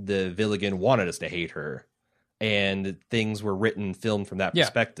think the Villigan wanted us to hate her. And things were filmed from that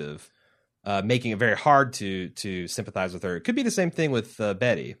perspective, making it very hard to sympathize with her. It could be the same thing with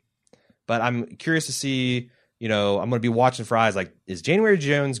Betty, but I'm curious to see. I'm going to be watching for eyes like, is January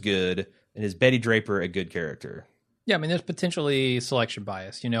Jones good, and is Betty Draper a good character? Yeah, I mean, there's potentially selection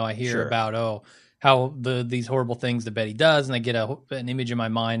bias. I hear about how these horrible things that Betty does, and I get an image in my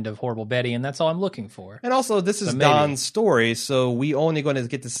mind of horrible Betty, and that's all I'm looking for. And also, this is Don's story, so we only going to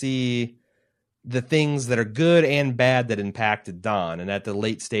get to see the things that are good and bad that impacted Don. And at the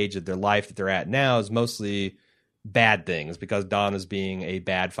late stage of their life that they're at now is mostly bad things because Don is being a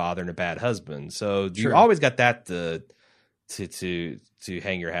bad father and a bad husband. So you always got that to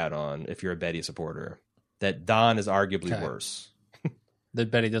hang your hat on if you're a Betty supporter, that Don is arguably worse. That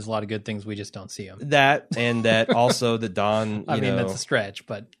Betty does a lot of good things. We just don't see them. That, and that also that Don, I mean, that's a stretch,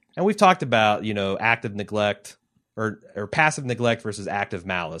 but. And we've talked about, active neglect or passive neglect versus active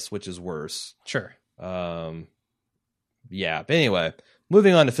malice, which is worse. Sure. Yeah. But anyway,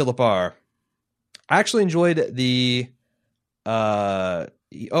 moving on to Philip R. I actually enjoyed the.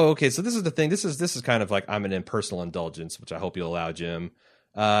 Okay. So this is the thing. This is kind of like I'm an impersonal indulgence, which I hope you'll allow, Jim.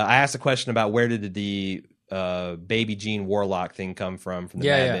 I asked a question about where did the Baby Jean Warlock thing come from the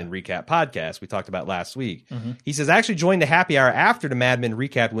Mad Men Recap podcast we talked about last week. Mm-hmm. He says, I actually joined the happy hour after the Mad Men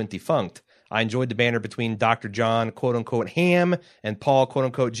Recap went defunct. I enjoyed the banter between Dr. John, quote-unquote, Ham and Paul,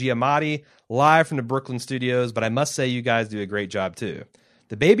 quote-unquote, Giamatti, live from the Brooklyn studios, but I must say you guys do a great job, too.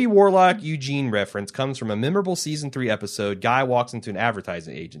 The Baby Warlock Eugene reference comes from a memorable Season 3 episode, Guy walks into an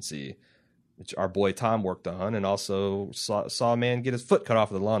advertising agency, which our boy Tom worked on, and also saw a man get his foot cut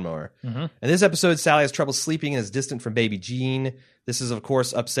off with a lawnmower. Mm-hmm. In this episode, Sally has trouble sleeping and is distant from Baby Jean. This is, of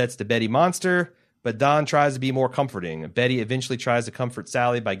course, upsets the Betty monster, but Don tries to be more comforting. Betty eventually tries to comfort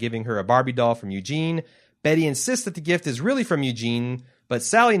Sally by giving her a Barbie doll from Eugene. Betty insists that the gift is really from Eugene, but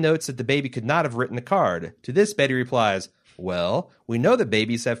Sally notes that the baby could not have written the card. To this, Betty replies, well, we know that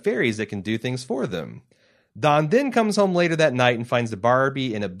babies have fairies that can do things for them. Don then comes home later that night and finds the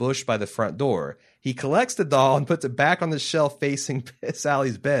Barbie in a bush by the front door. He collects the doll and puts it back on the shelf facing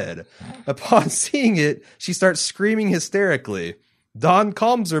Sally's bed. Upon seeing it, she starts screaming hysterically. Dawn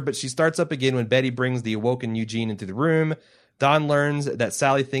calms her, but she starts up again when Betty brings the awoken Eugene into the room. Dawn learns that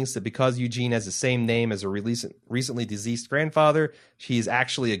Sally thinks that because Eugene has the same name as her recently deceased grandfather, he is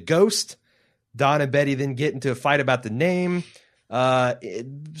actually a ghost. Dawn and Betty then get into a fight about the name. Long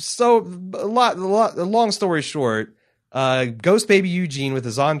story short, Ghost Baby Eugene with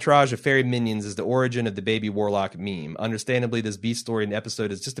his entourage of fairy minions is the origin of the Baby Warlock meme. Understandably, this beast story in the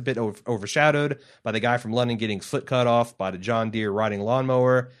episode is just a bit overshadowed by the guy from London getting his foot cut off by the John Deere riding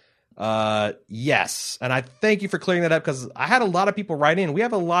lawnmower. Yes, and I thank you for clearing that up because I had a lot of people write in. We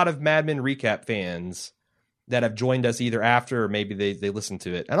have a lot of Mad Men recap fans that have joined us either after or maybe they listened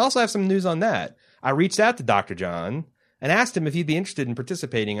to it. And I also have some news on that. I reached out to Dr. John and asked him if he'd be interested in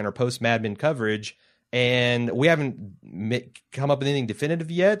participating in our post-Mad Men coverage. And we haven't come up with anything definitive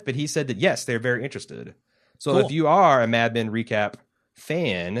yet, but he said that, yes, they're very interested. So Cool. If you are a Mad Men recap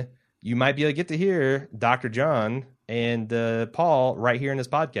fan, you might be able to get to hear Dr. John and Paul right here in this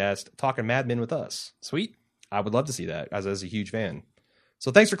podcast talking Mad Men with us. Sweet. I would love to see that as a huge fan.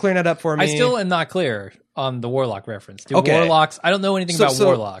 So thanks for clearing that up for me. I still am not clear on the Warlock reference. Okay. Warlocks, I don't know anything about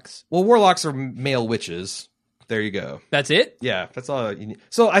Warlocks. Well, Warlocks are male witches. There you go. That's it? Yeah, that's all you need.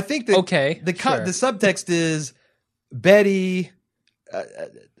 So I think that the subtext is Betty,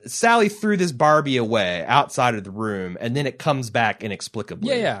 Sally threw this Barbie away outside of the room, and then it comes back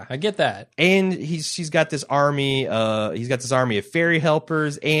inexplicably. Yeah, I get that. And she's got this army. He's got this army of fairy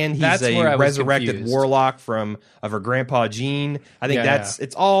helpers, and he's That's where I a was resurrected confused. warlock of her grandpa Gene. I think Yeah,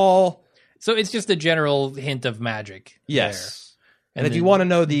 it's all. So it's just a general hint of magic. Yes. there. And if you want to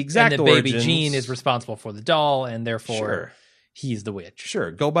know the exact and the origins, baby Gene is responsible for the doll, and therefore Sure. he's the witch.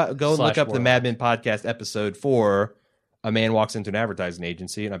 Sure. Go look up the Warlock. Mad Men podcast episode for A Man Walks Into an Advertising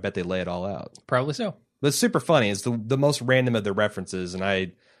Agency, and I bet they lay it all out. Probably so. But it's super funny. It's the most random of the references, and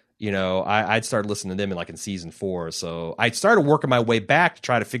I'd started listening to them in season 4. So I started working my way back to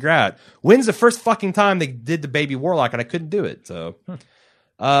try to figure out when's the first fucking time they did the Baby Warlock, and I couldn't do it. So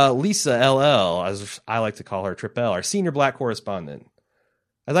Lisa LL, as I like to call her, Trip L, our senior black correspondent.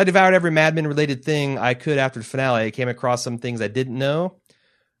 As I devoured every Mad Men related thing I could after the finale, I came across some things I didn't know.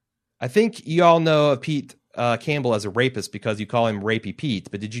 I think you all know of Pete Campbell as a rapist because you call him Rapey Pete,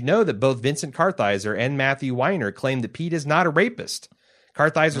 but did you know that both Vincent Kartheiser and Matthew Weiner claim that Pete is not a rapist?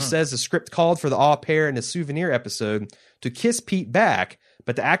 Kartheiser says the script called for the au pair in the souvenir episode to kiss Pete back,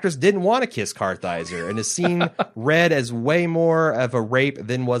 but the actress didn't want to kiss Kartheiser, and the scene read as way more of a rape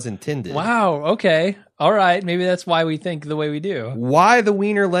than was intended. Wow. Okay. All right. Maybe that's why we think the way we do. Why the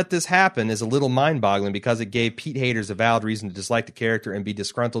Wiener let this happen is a little mind-boggling because it gave Pete haters a valid reason to dislike the character and be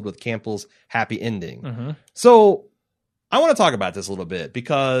disgruntled with Campbell's happy ending. Mm-hmm. So I want to talk about this a little bit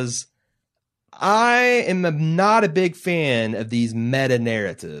because I am not a big fan of these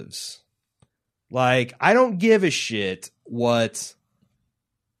meta-narratives. I don't give a shit what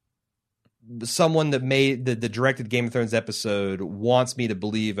someone that made the directed Game of Thrones episode wants me to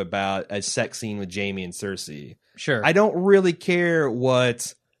believe about a sex scene with Jaime and Cersei. Sure. I don't really care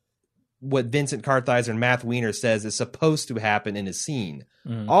what Vincent Kartheiser and Matt Weiner says is supposed to happen in a scene.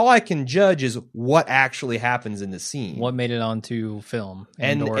 Mhm. All I can judge is what actually happens in the scene. What made it onto film?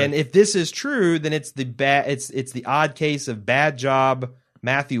 And if this is true, then it's the odd case of bad job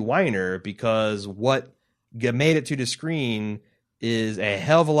Matthew Weiner, because what made it to the screen is a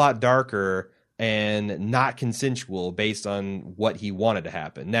hell of a lot darker and not consensual based on what he wanted to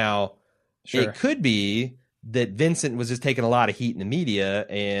happen. Now, Sure. it could be that Vincent was just taking a lot of heat in the media,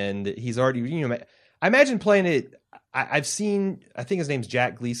 and he's already, I imagine playing it. I've seen, I think his name's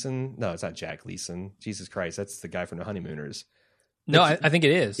Jack Gleason. No, it's not Jack Gleason. Jesus Christ, that's the guy from The Honeymooners. No, I think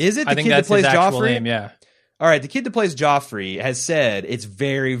it is. Is it the I think kid that that's plays his actual Joffrey? name, yeah. All right, the kid that plays Joffrey has said it's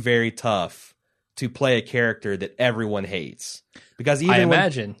very, very tough to play a character that everyone hates. Because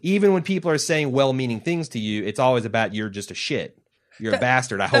even when people are saying well-meaning things to you, it's always about you're just a shit. You're a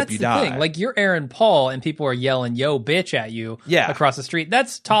bastard. I hope you die. Thing. You're Aaron Paul and people are yelling, yo, bitch at you across the street.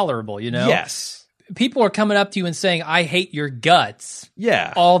 That's tolerable, Yes. People are coming up to you and saying, I hate your guts.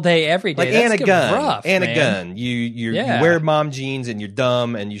 Yeah. All day, every day. Like That's Anna Gunn. rough, Anna man. Gunn. You wear mom jeans and you're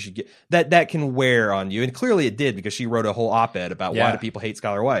dumb and you should get that can wear on you. And clearly it did because she wrote a whole op-ed about why do people hate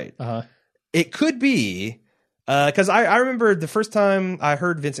Skylar White. Uh-huh. It could be because I remember the first time I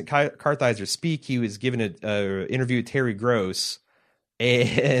heard Vincent Kartheiser speak, he was giving an interview with Terry Gross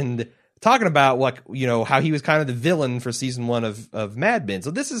and talking about how he was kind of the villain for season 1 of Mad Men. So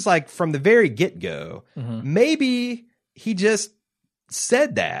this is from the very get-go. Mm-hmm. Maybe he just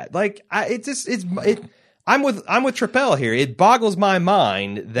said that. I'm with Tripel here. It boggles my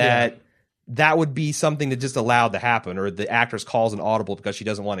mind that that would be something that just allowed to happen, or the actress calls an audible because she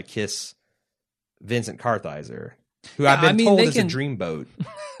doesn't want to kiss Vincent Kartheiser, who I've been told is a dreamboat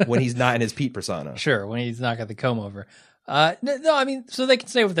when he's not in his Pete persona. Sure, when he's not got the comb over. No, I mean, so they can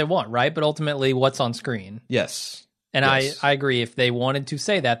say what they want, right? But ultimately, what's on screen? Yes. And yes. I agree. If they wanted to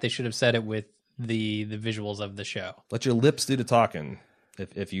say that, they should have said it with the visuals of the show. Let your lips do the talking.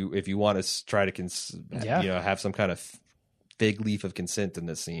 If you want to try to have some kind of fig leaf of consent in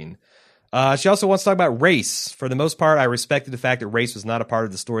this scene. She also wants to talk about race. For the most part, I respected the fact that race was not a part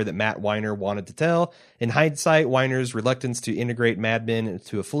of the story that Matt Weiner wanted to tell. In hindsight, Weiner's reluctance to integrate Mad Men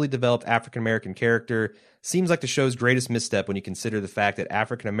into a fully developed African-American character seems like the show's greatest misstep when you consider the fact that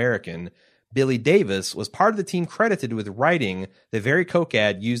African-American Billy Davis was part of the team credited with writing the very Coke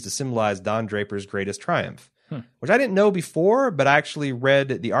ad used to symbolize Don Draper's greatest triumph, which I didn't know before, but I actually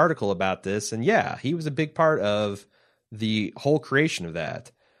read the article about this, and yeah, he was a big part of the whole creation of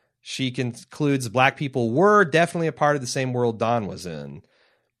that. She concludes black people were definitely a part of the same world Don was in.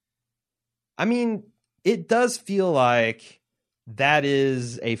 I mean, it does feel like that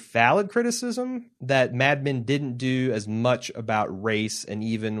is a valid criticism that Mad Men didn't do as much about race, and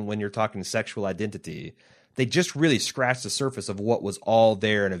even when you're talking sexual identity, they just really scratched the surface of what was all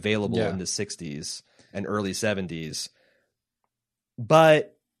there and available in the 60s and early 70s.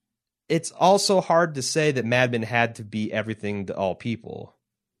 But it's also hard to say that Mad Men had to be everything to all people.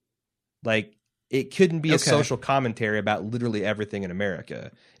 Like, it couldn't be a social commentary about literally everything in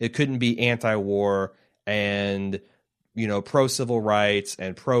America. It couldn't be anti-war and, pro-civil rights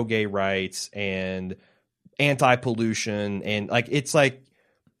and pro-gay rights and anti-pollution. And, it's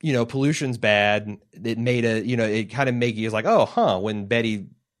pollution's bad. It made it kind of make you like, when Betty,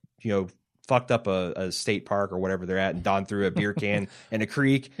 fucked up a state park or whatever they're at and Don threw a beer can in a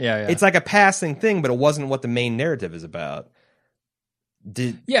creek. Yeah. It's like a passing thing, but it wasn't what the main narrative is about.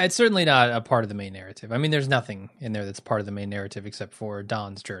 It's certainly not a part of the main narrative. I mean, there's nothing in there that's part of the main narrative except for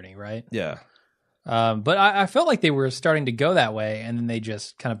Don's journey, right? Yeah. But I felt like they were starting to go that way, and then they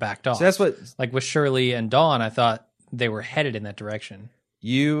just kind of backed off. So that's what, like with Shirley and Dawn, I thought they were headed in that direction.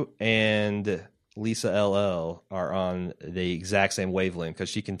 You and Lisa LL are on the exact same wavelength, because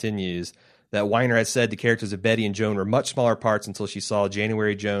she continues that Weiner had said the characters of Betty and Joan were much smaller parts until she saw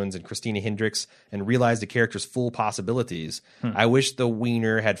January Jones and Christina Hendricks and realized the character's full possibilities. I wish the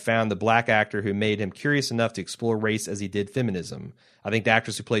Weiner had found the black actor who made him curious enough to explore race as he did feminism. I think the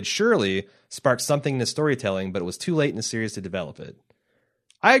actress who played Shirley sparked something in the storytelling, but it was too late in the series to develop it.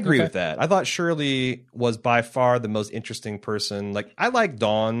 I agree with that. I thought Shirley was by far the most interesting person. Like, I like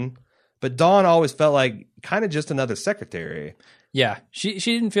Dawn, but Dawn always felt like kind of just another secretary. Yeah, she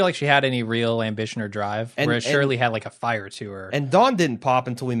didn't feel like she had any real ambition or drive, whereas Shirley had like a fire to her. And Dawn didn't pop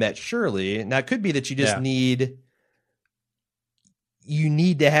until we met Shirley. Now, it could be that you just need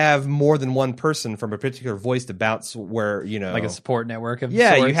to have more than one person from a particular voice to bounce where, like a support network of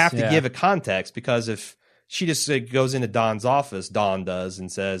sorts. You have to give a context, because if she just goes into Don's office, Dawn does,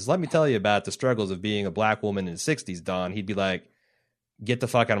 and says, let me tell you about the struggles of being a black woman in the 60s, Don, he'd be like, get the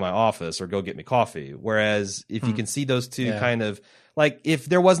fuck out of my office or go get me coffee. Whereas if you can see those two kind of, like, if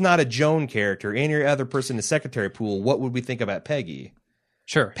there was not a Joan character, any other person in the secretary pool, what would we think about Peggy?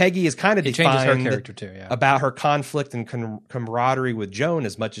 Sure. Peggy is kind of defined changes her character too, about her conflict and camaraderie with Joan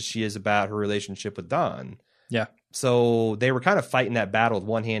as much as she is about her relationship with Don. Yeah. So they were kind of fighting that battle with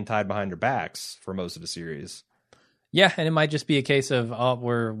one hand tied behind their backs for most of the series. Yeah, and it might just be a case of,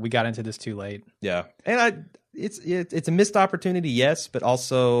 we got into this too late. Yeah. And it's a missed opportunity, yes, but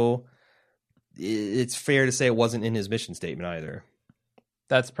also it's fair to say it wasn't in his mission statement either.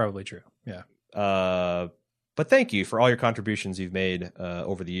 That's probably true. Yeah. But thank you for all your contributions you've made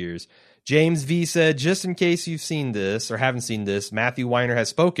over the years. James V said, just in case you've seen this or haven't seen this, Matthew Weiner has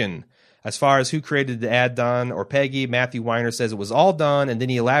spoken. As far as who created the ad, Don or Peggy, Matthew Weiner says it was all Don, and then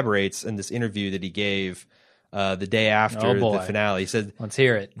he elaborates in this interview that he gave the day after the finale. He said, let's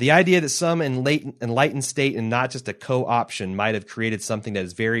hear it. The idea that some enlightened state and not just a co-option might have created something that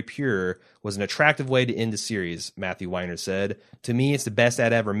is very pure was an attractive way to end the series, Matthew Weiner said. To me, it's the best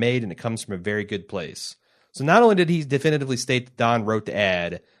ad ever made, and it comes from a very good place. So not only did he definitively state that Don wrote the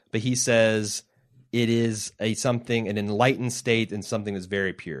ad, but he says it is an enlightened state and something that's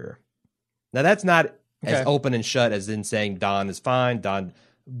very pure. Now, that's not as open and shut as in saying Don is fine,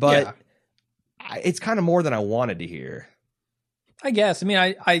 but it's kind of more than I wanted to hear. I guess. I mean,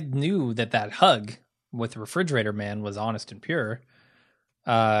 I knew that hug with the refrigerator man was honest and pure.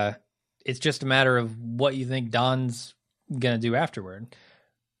 It's just a matter of what you think Don's going to do afterward.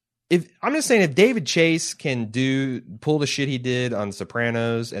 I'm just saying, if David Chase can pull the shit he did on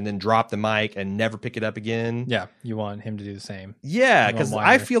Sopranos and then drop the mic and never pick it up again, Yeah, you want him to do the same. yeah, You because want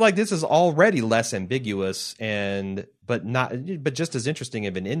I Wilder. feel like this is already less ambiguous but just as interesting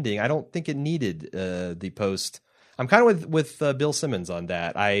of an ending. I don't think it needed the post. I'm kind of with Bill Simmons on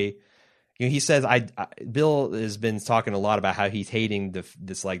that. He says Bill has been talking a lot about how he's hating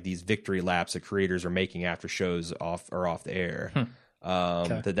these victory laps that creators are making after shows off the air.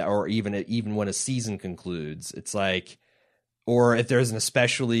 Or even when a season concludes, it's like, or if there's an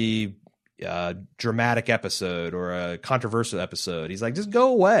especially dramatic episode or a controversial episode, he's like, just go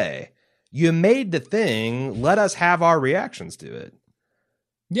away. You made the thing. Let us have our reactions to it.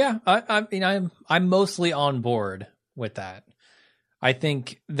 Yeah, I mean, I'm mostly on board with that. I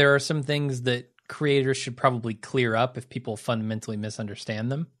think there are some things that creators should probably clear up if people fundamentally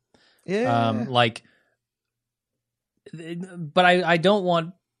misunderstand them. Yeah. But I don't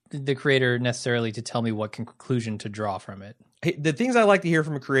want the creator necessarily to tell me what conclusion to draw from it. Hey, the things I like to hear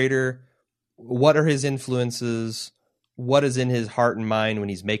from a creator: what are his influences? What is in his heart and mind when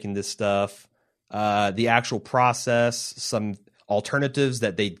he's making this stuff? The actual process, some alternatives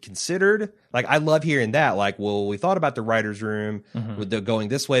that they'd considered. Like, I love hearing that. Like, well, we thought about the writer's room with the going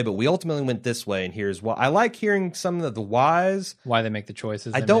this way, but we ultimately went this way, and here's why. I like hearing some of the whys. Why they make the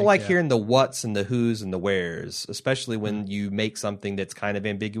choices. I they don't make, like yeah. hearing the whats and the whos and the wheres, especially when you make something that's kind of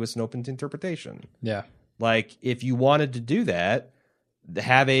ambiguous and open to interpretation. Yeah. Like, if you wanted to do that,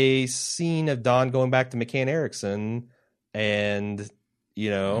 have a scene of Don going back to McCann Erickson and,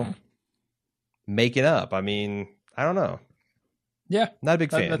 making up. I mean, I don't know. Yeah. Not a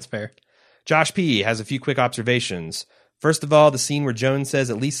big fan. That's fair. Josh P. has a few quick observations. First of all, the scene where Joan says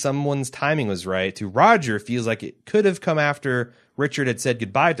at least someone's timing was right to Roger feels like it could have come after Richard had said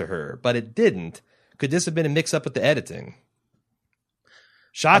goodbye to her, but it didn't. Could this have been a mix-up with the editing?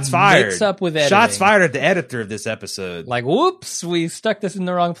 Shots fired. Mix-up with editing. Shots fired at the editor of this episode. Like, whoops, we stuck this in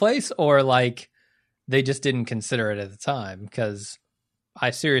the wrong place, or like they just didn't consider it at the time, because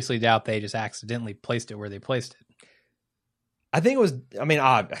I seriously doubt they just accidentally placed it where they placed it. I think it was,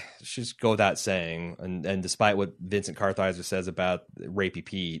 I should just go without saying, and despite what Vincent Kartheiser says about Rapey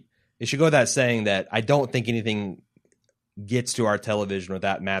Pete, it should go without saying that I don't think anything gets to our television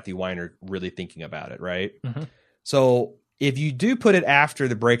without Matthew Weiner really thinking about it, right? Mm-hmm. So if you do put it after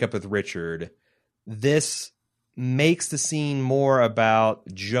the breakup with Richard, this makes the scene more about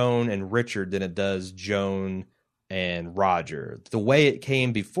Joan and Richard than it does Joan and Roger. The way it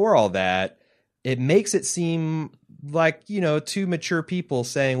came before all that, it makes it seem like, two mature people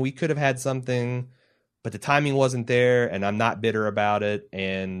saying we could have had something, but the timing wasn't there, and I'm not bitter about it,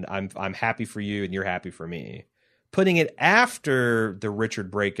 and I'm happy for you, and you're happy for me. Putting it after the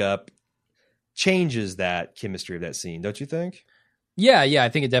Richard breakup changes that chemistry of that scene, don't you think? Yeah, I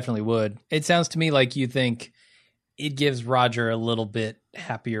think it definitely would. It sounds to me like you think it gives Roger a little bit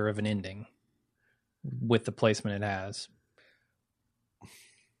happier of an ending with the placement it has.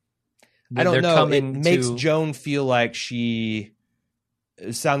 I don't They're know. It coming makes to- Joan feel like she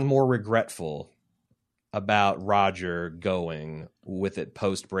sounds more regretful about Roger going with it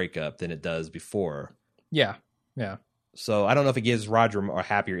post breakup than it does before. Yeah. So I don't know if it gives Roger a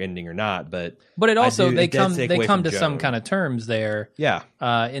happier ending or not, but It also they it does come take they away come from to some Joan. kind of terms there. Yeah.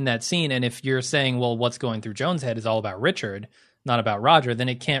 In that scene, and if you're saying, well, what's going through Joan's head is all about Richard, not about Roger, then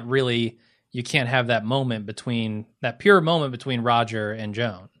you can't have that pure moment between Roger and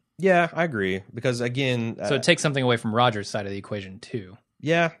Joan. Yeah, I agree. Because again, So it takes something away from Roger's side of the equation too.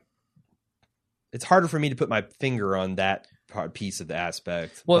 yeah, it's harder for me to put my finger on that piece of the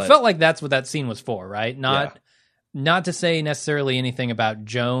aspect. Well, but it felt like that's what that scene was for, right? Not to say necessarily anything about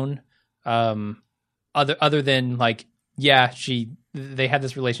Joan, other than like, yeah, they had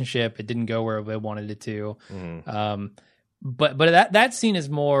this relationship. It didn't go where they wanted it to. Mhm. But that scene is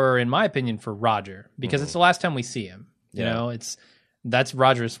more, in my opinion, for Roger, because it's the last time we see him. You Yeah. know, that's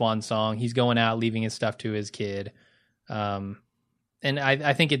Roger's swan song. He's going out, leaving his stuff to his kid. And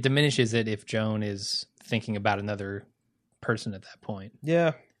I think it diminishes it if Joan is thinking about another person at that point.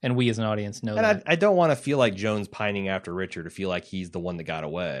 Yeah. And we as an audience know And that. I don't want to feel like Joan's pining after Richard, to feel like he's the one that got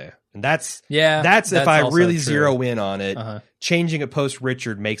away. And that's Yeah, if that's I also really true. zero in on it, Uh-huh. changing it post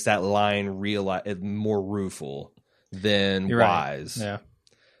Richard makes that line more rueful than You're wise. right.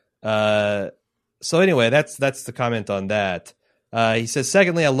 Yeah. So anyway, that's the comment on that. He says,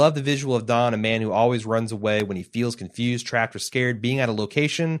 secondly, I love the visual of Don, a man who always runs away when he feels confused, trapped, or scared, being at a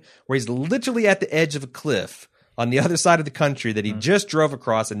location where he's literally at the edge of a cliff on the other side of the country that he just drove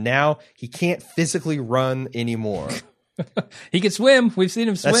across, and now he can't physically run anymore. He can swim. We've seen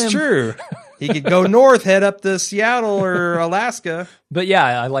him swim. That's true. He could go north, head up to Seattle or Alaska. But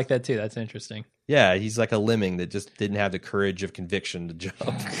yeah, I like that too. That's interesting. Yeah, he's like a lemming that just didn't have the courage of conviction to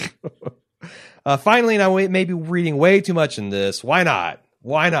jump. Finally, and I may be reading way too much in this. Why not?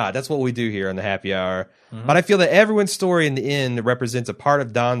 Why not? That's what we do here on the Happy Hour. But I feel that everyone's story in the end represents a part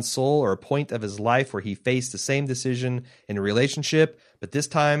of Don's soul or a point of his life where he faced the same decision in a relationship, but this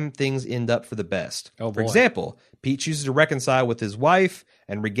time things end up for the best. Oh, for boy. example, Pete chooses to reconcile with his wife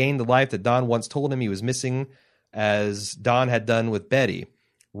and regain the life that Don once told him he was missing, as Don had done with Betty.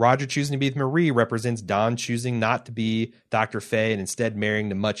 Roger choosing to be with Marie represents Don choosing not to be Dr. Faye and instead marrying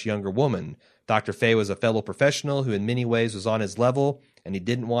the much younger woman. Dr. Faye was a fellow professional who in many ways was on his level, and he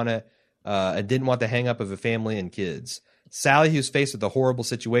didn't want the hang up of a family and kids. Sally, who's faced with a horrible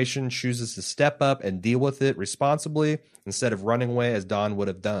situation, chooses to step up and deal with it responsibly instead of running away as Don would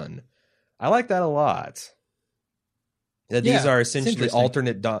have done. I like that a lot. That these are essentially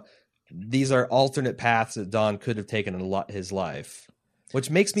alternate paths that Don could have taken in his life, which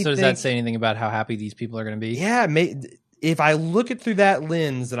makes me. So think, does that say anything about how happy these people are going to be? Yeah, if I look at through that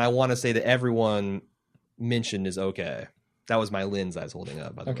lens, then I want to say that everyone mentioned is okay. That was my lens I was holding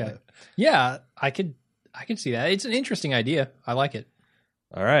up. By the way. Yeah, I could see that. It's an interesting idea. I like it.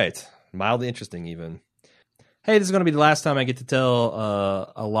 All right, mildly interesting even. Hey, this is going to be the last time I get to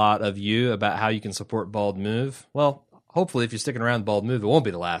tell a lot of you about how you can support Bald Move. Well, hopefully, if you're sticking around Bald Move, it won't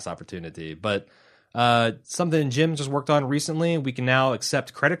be the last opportunity. But something Jim just worked on recently, we can now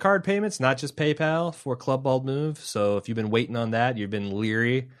accept credit card payments, not just PayPal, for Club Bald Move. So if you've been waiting on that, you've been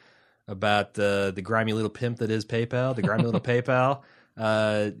leery about the grimy little pimp that is PayPal, the grimy little PayPal,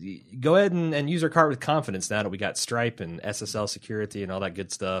 go ahead and use our card with confidence now that we got Stripe and SSL security and all that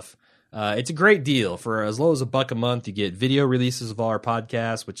good stuff. It's a great deal. For as low as $1 a month, you get video releases of all our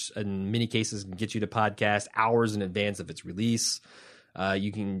podcasts, which in many cases can get you to podcast hours in advance of its release.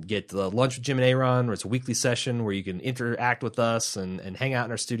 You can get the Lunch with Jim and Aaron, where it's a weekly session where you can interact with us and hang out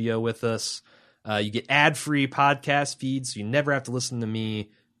in our studio with us. You get ad-free podcast feeds, so you never have to listen to me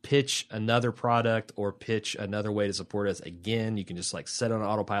pitch another product or pitch another way to support us again. You can just like set on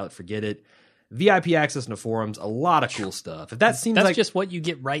autopilot, forget it. VIP access in the forums, a lot of cool stuff. If that seems That's like just what you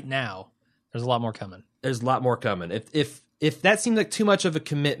get right now. There's a lot more coming. There's a lot more coming. If that seems like too much of a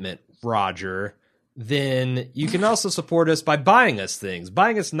commitment, Roger, then you can also support us by buying us things,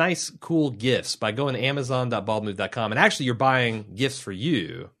 buying us nice, cool gifts by going to amazon.baldmove.com. And actually, you're buying gifts for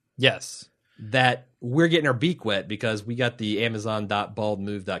you. Yes. That we're getting our beak wet because we got the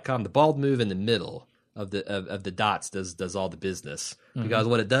amazon.baldmove.com. The bald move in the middle of the dots does all the business. Because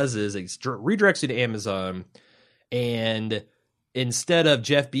what it does is it redirects you to Amazon, and instead of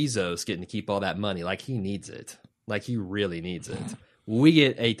Jeff Bezos getting to keep all that money, like he needs it, like he really needs it, we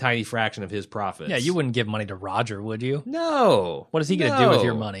get a tiny fraction of his profits. Yeah, you wouldn't give money to Roger, would you? No. What is he going to do with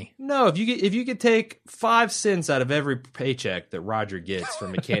your money? No, if you could take 5 cents out of every paycheck that Roger gets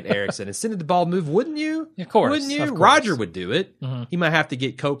from McCann Erickson and send it to Bald Move, wouldn't you? Of course. Wouldn't you? Of course. Roger would do it. Mm-hmm. He might have to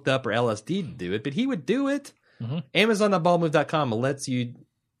get coked up or LSD to do it, but he would do it. Mm-hmm. Amazon.baldmove.com lets you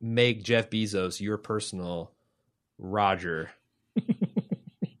make Jeff Bezos your personal Roger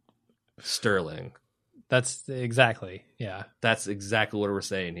Sterling. That's exactly, yeah. That's exactly what we're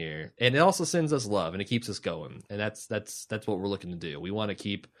saying here. And it also sends us love and it keeps us going. And that's what we're looking to do. We want to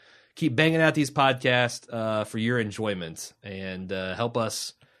keep banging out these podcasts for your enjoyment and help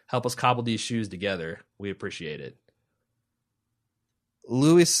us cobble these shoes together. We appreciate it.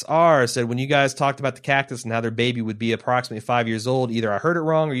 Louis R. said, when you guys talked about the cactus and how their baby would be approximately 5 years old, either I heard it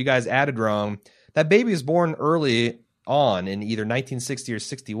wrong or you guys added wrong. That baby was born early on in either 1960 or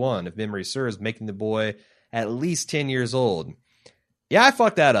 61, if memory serves, making the boy at least 10 years old. Yeah, I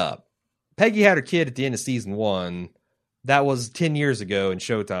fucked that up. Peggy had her kid at the end of season 1. That was 10 years ago in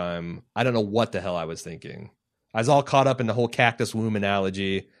Showtime. I don't know what the hell I was thinking. I was all caught up in the whole cactus womb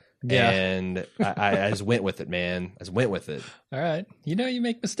analogy. Yeah. And I just went with it, man. I just went with it. All right. You know, you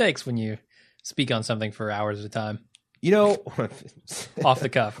make mistakes when you speak on something for hours at a time. You know, off the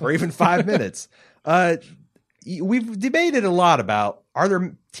cuff. Or even 5 minutes. We've debated a lot about, are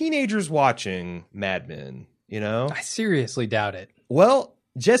there teenagers watching Mad Men? You know? I seriously doubt it. Well,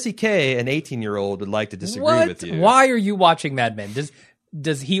 Jesse K, an 18-year-old, would like to disagree with you. Why are you watching Mad Men?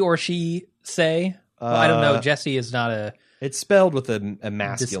 Does he or she say? Well, I don't know. Jesse is not a... It's spelled with a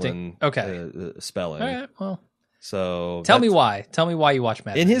masculine spelling. All right, well. So tell me why. Tell me why you watch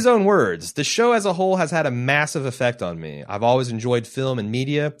Mad Men. In his own words, the show as a whole has had a massive effect on me. I've always enjoyed film and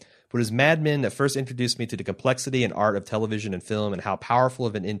media, but it was Mad Men that first introduced me to the complexity and art of television and film and how powerful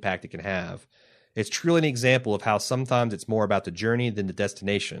of an impact it can have. It's truly an example of how sometimes it's more about the journey than the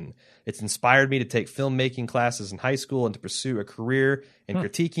destination. It's inspired me to take filmmaking classes in high school and to pursue a career in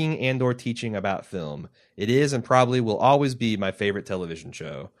critiquing and or teaching about film. It is and probably will always be my favorite television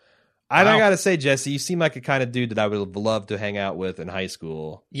show. I got to say, Jesse, you seem like a kind of dude that I would have loved to hang out with in high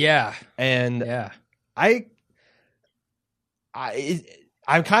school. Yeah. And yeah. I'm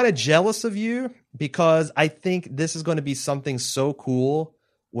kind of jealous of you because I think this is going to be something so cool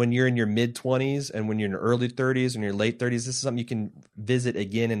when you're in your mid-20s and when you're in your early 30s and your late 30s. This is something you can visit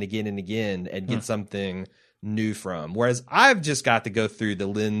again and again and again and get something new from. Whereas I've just got to go through the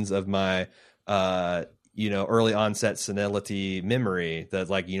lens of my early onset senility memory, that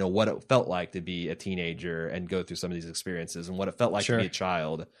like, what it felt like to be a teenager and go through some of these experiences and what it felt like to be a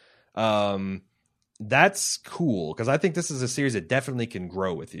child. That's cool because I think this is a series that definitely can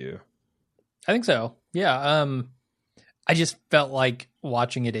grow with you. I think so. Yeah. I just felt like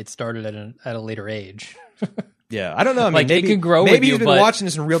watching it started at a later age. Yeah, I don't know. I mean, like maybe it can grow. Maybe with you, he's been watching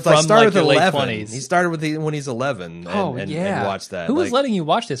this in real time. He started with 11. He started with when he's 11. And watched that. Who was letting you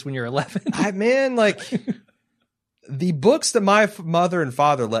watch this when you're 11? The books that my mother and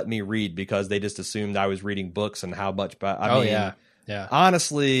father let me read because they just assumed I was reading books and how much. But I mean, yeah.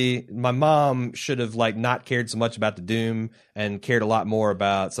 Honestly, my mom should have not cared so much about the Doom and cared a lot more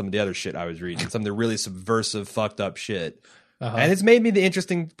about some of the other shit I was reading, some of the really subversive, fucked up shit. And it's made me the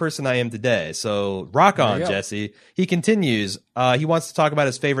interesting person I am today. So rock on, Jesse. He continues. He wants to talk about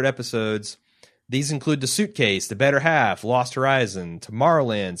his favorite episodes. These include The Suitcase, The Better Half, Lost Horizon,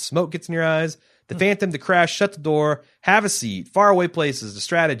 Tomorrowland, Smoke Gets in Your Eyes, The Phantom, The Crash, Shut the Door, Have a Seat, Faraway Places, The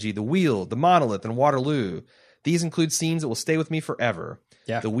Strategy, The Wheel, The Monolith, and Waterloo. These include scenes that will stay with me forever.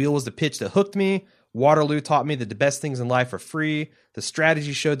 Yeah. The Wheel was the pitch that hooked me. Waterloo taught me that the best things in life are free. The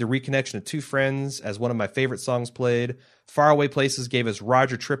Strategy showed the reconnection of two friends as one of my favorite songs played. Faraway Places gave us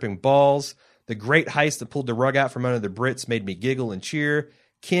Roger tripping balls. The Great Heist that pulled the rug out from under the Brits made me giggle and cheer.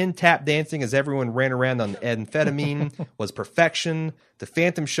 Ken tap dancing as everyone ran around on amphetamine was perfection. The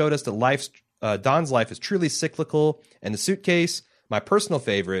Phantom showed us that Don's life is truly cyclical. And The Suitcase, my personal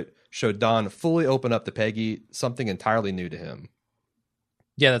favorite, showed Don fully open up to Peggy, something entirely new to him.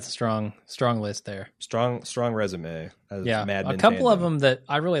 Yeah, that's a strong list there. Strong resume. Yeah, Mad Men a couple fandom. of them that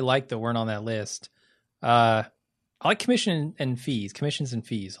I really like that weren't on that list. I like commissions and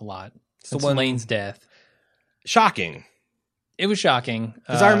fees a lot. Since Lane's death. Shocking. It was shocking.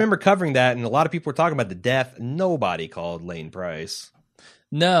 Because I remember covering that, and a lot of people were talking about the death. Nobody called Lane Price.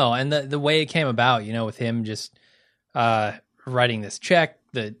 No, and the way it came about, with him just writing this check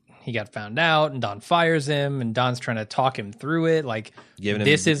that he got found out, and Don fires him, and Don's trying to talk him through it. Like,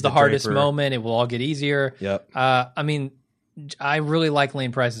 this is the hardest moment. It will all get easier. Yep. I mean, I really like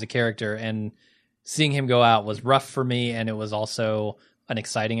Lane Price as a character, and seeing him go out was rough for me, and it was also an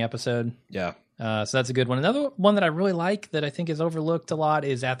exciting episode. Yeah. So that's a good one. Another one that I really like that I think is overlooked a lot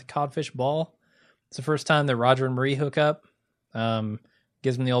is At the Codfish Ball. It's the first time that Roger and Marie hook up.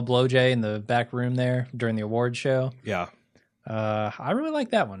 Gives him the old blowjay in the back room there during the award show. Yeah. I really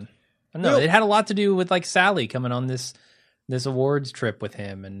like that one. I don't know. It had a lot to do with Sally coming on this awards trip with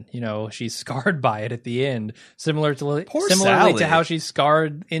him, and she's scarred by it at the end, similarly to how she's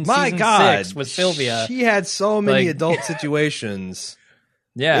scarred in season 6 with Sylvia. She had so many adult situations.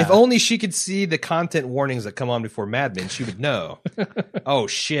 Yeah. If only she could see the content warnings that come on before Mad Men, she would know. Oh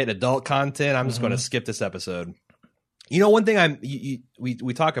shit, adult content. I'm just going to skip this episode. One thing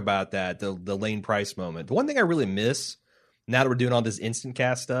we talk about that the Lane Price moment. The one thing I really miss now that we're doing all this instant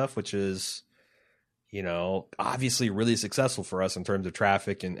cast stuff, which is obviously really successful for us in terms of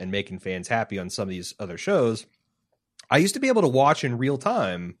traffic and making fans happy on some of these other shows. I used to be able to watch in real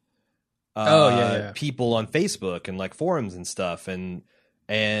time. People on Facebook and forums and stuff, and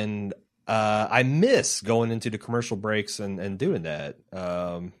I miss going into the commercial breaks and doing that.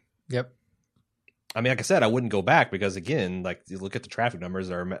 Yep. I mean, like I said, I wouldn't go back because, again, you look at the traffic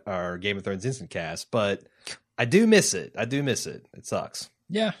numbers, our Game of Thrones instant cast, but I do miss it. It sucks.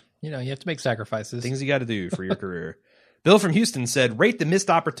 Yeah. You have to make sacrifices. Things you got to do for your career. Bill from Houston said, rate the missed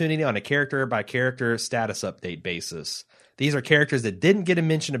opportunity on a character-by-character status update basis. These are characters that didn't get a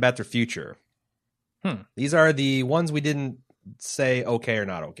mention about their future. These are the ones we didn't say okay or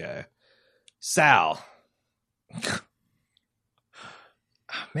not okay. Sal.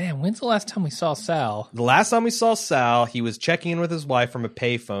 Man, when's the last time we saw Sal? The last time we saw Sal, he was checking in with his wife from a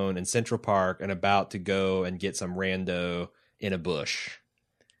payphone in Central Park and about to go and get some rando in a bush.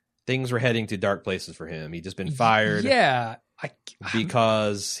 Things were heading to dark places for him. He'd just been fired. Yeah.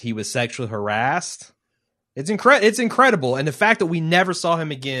 Because he was sexually harassed. It's incredible. And the fact that we never saw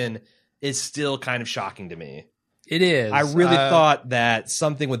him again is still kind of shocking to me. It is. I really thought that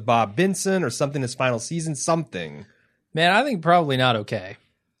something with Bob Benson or something his final season, something. Man, I think probably not okay.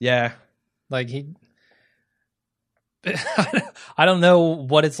 Yeah. Like I don't know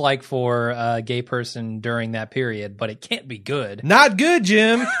what it's like for a gay person during that period, but it can't be good. Not good,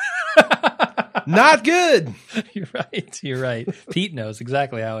 Jim. Not good. You're right. Pete knows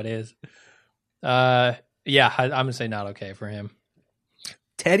exactly how it is. Yeah, I'm going to say not okay for him.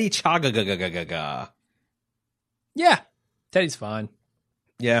 Teddy Chaga. Yeah, Teddy's fine.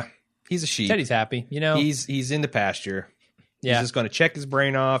 Yeah, he's a sheep. Teddy's happy, you know. He's in the pasture. Yeah. He's just going to check his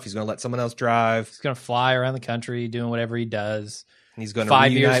brain off. He's going to let someone else drive. He's going to fly around the country doing whatever he does. He's going to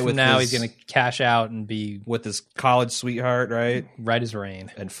 5 years from with now, his, he's going to cash out and be with his college sweetheart, right? Right as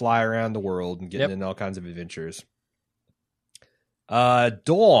rain. And fly around the world and get into all kinds of adventures.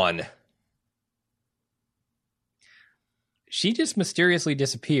 Dawn. She just mysteriously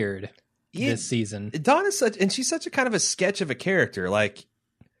disappeared this season. Dawn is she's such a kind of a sketch of a character. Like,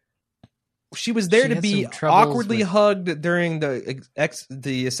 she was there to be awkwardly hugged during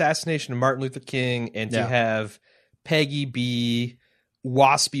the assassination of Martin Luther King, and to have Peggy be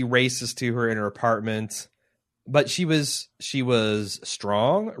waspy racist to her in her apartment. But she was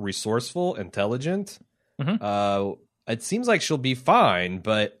strong, resourceful, intelligent. Mm-hmm. It seems like she'll be fine,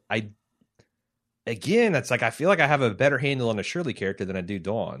 but it's like I feel like I have a better handle on a Shirley character than I do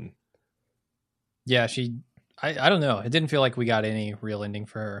Dawn. Yeah, I don't know. It didn't feel like we got any real ending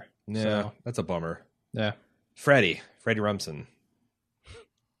for her. Yeah, so. That's a bummer. Yeah. Freddie Rumsen. Does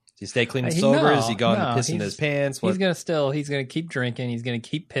he stay clean and sober? Is he gone to piss in his pants? He's gonna keep drinking. He's gonna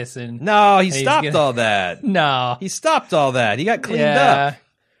keep pissing. No, he stopped all that. No, he stopped all that. He got cleaned up.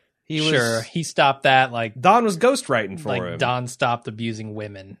 He stopped that. Like Don was ghostwriting for him. Don stopped abusing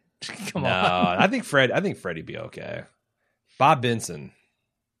women. Come on. I think Freddie'd be okay. Bob Benson.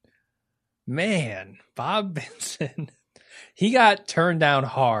 Man, Bob Benson. He got turned down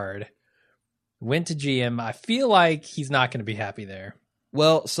hard. Went to GM. I feel like he's not going to be happy there.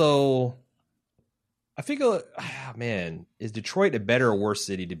 Well, so I figure, man, is Detroit a better or worse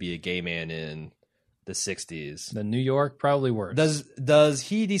city to be a gay man in the 60s? The New York, probably worse. Does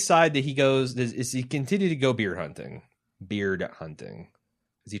he decide that is he continue to go beard hunting?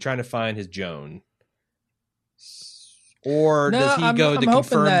 Is he trying to find his Joan? Or does he go to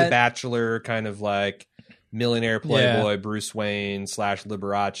confirm the Bachelor, kind of like millionaire playboy, Bruce Wayne /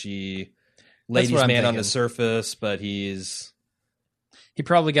 Liberace, ladies' man on the surface, but he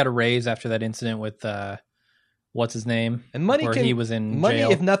probably got a raise after that incident with what's his name, and he was in money,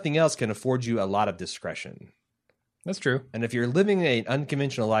 jail. If nothing else, can afford you a lot of discretion. That's true. And if you're living an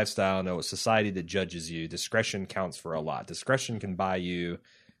unconventional lifestyle in a society that judges you, discretion counts for a lot. Discretion can buy you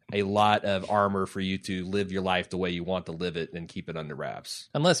a lot of armor for you to live your life the way you want to live it and keep it under wraps.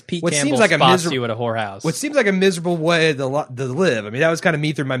 Unless Pete Campbell spots you at a whorehouse. What seems like a miserable way to live. I mean, that was kind of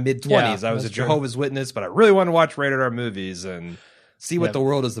me through my mid-20s. I was a Jehovah's Witness, but I really want to watch rated R movies and see what the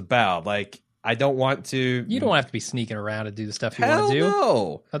world is about. Like, I don't want to... You don't have to be sneaking around to do the stuff you want to do.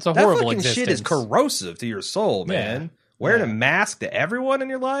 No. That's a horrible existence. That fucking shit is corrosive to your soul, man. Wearing a mask to everyone in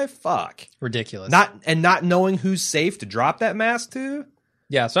your life? Fuck. Ridiculous. Not knowing who's safe to drop that mask to?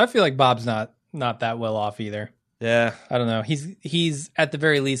 Yeah, so I feel like Bob's not that well off either. Yeah. I don't know. He's at the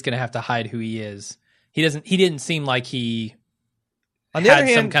very least going to have to hide who he is. He didn't seem like he had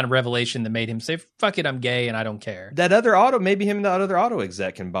some kind of revelation that made him say, fuck it, I'm gay and I don't care. That maybe him and the other auto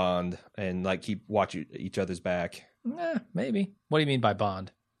exec can bond and like keep watch each other's back. Maybe. What do you mean by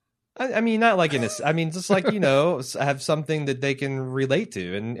bond? I mean, not like in this. I mean, just like, have something that they can relate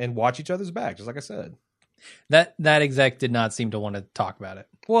to and watch each other's back, just like I said. That exec did not seem to want to talk about it.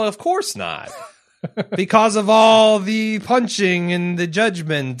 Well, of course not. Because of all the punching and the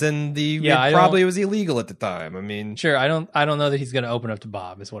judgment and it probably was illegal at the time. I mean, sure. I don't know that he's going to open up to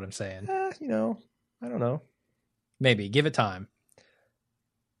Bob is what I'm saying. I don't know. Maybe give it time.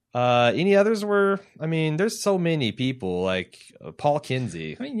 Any others there's so many people like Paul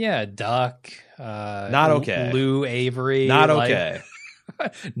Kinsey. I mean, Duck, not okay. Lou Avery, not okay.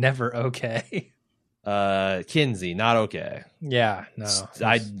 Never okay. Kinsey, not okay. Yeah, no.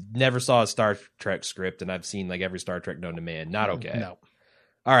 I never saw a Star Trek script, and I've seen like every Star Trek known to man. Not okay. No.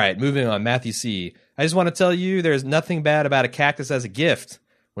 All right, moving on. Matthew C. I just want to tell you, there's nothing bad about a cactus as a gift.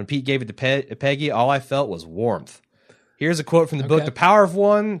 When Pete gave it to Peggy, all I felt was warmth. Here's a quote from the book, The Power of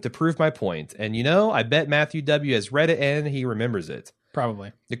One, to prove my point. And I bet Matthew W. has read it and he remembers it.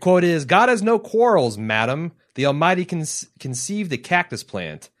 Probably. The quote is, God has no quarrels, madam. The Almighty conceived the cactus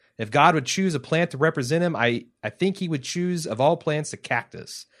plant. If God would choose a plant to represent him, I think he would choose of all plants the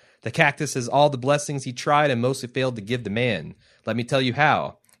cactus. The cactus has all the blessings he tried and mostly failed to give to man. Let me tell you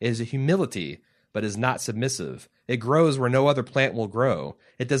how. It is a humility. but is not submissive. It grows where no other plant will grow.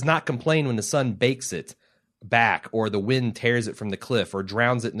 It does not complain when the sun bakes it back, or the wind tears it from the cliff, or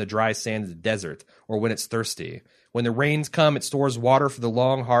drowns it in the dry sand of the desert, or when it's thirsty. When the rains come, it stores water for the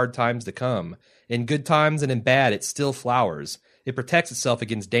long, hard times to come. In good times and in bad, it still flowers. It protects itself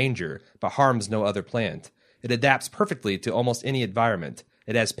against danger, but harms no other plant. It adapts perfectly to almost any environment.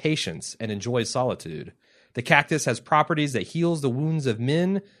 It has patience and enjoys solitude. The cactus has properties that heals the wounds of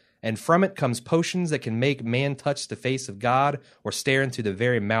men, and from it comes potions that can make man touch the face of God or stare into the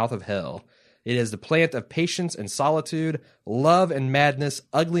very mouth of hell. It is the plant of patience and solitude, love and madness,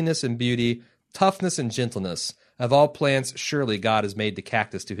 ugliness and beauty, toughness and gentleness. Of all plants, surely God has made the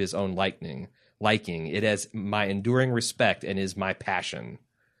cactus to his own liking. It has my enduring respect and is my passion.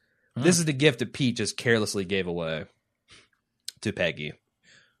 This is the gift that Pete just carelessly gave away to Peggy.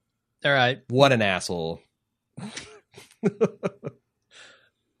 All right. What an asshole. I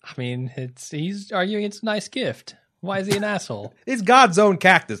mean, he's arguing it's a nice gift. Why is he an asshole? It's God's own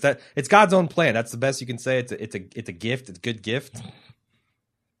cactus. It's God's own plant. That's the best you can say. It's a gift. It's a good gift.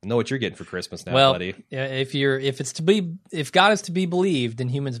 I know what you're getting for Christmas now, buddy. Yeah, if God is to be believed, then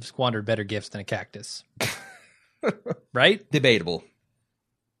humans have squandered better gifts than a cactus. Right? Debatable.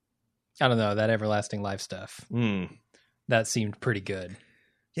 I don't know, that everlasting life stuff. That seemed pretty good.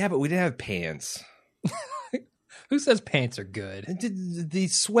 Yeah, but we didn't have pants. Who says pants are good? The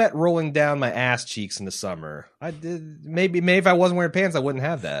sweat rolling down my ass cheeks in the summer. Maybe if I wasn't wearing pants, I wouldn't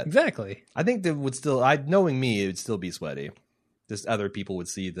have that. Exactly. I think that would still, knowing me, it would still be sweaty. Just other people would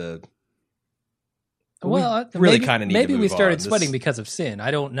see the. Well, really kind of need. Maybe to we move started on. sweating because of sin.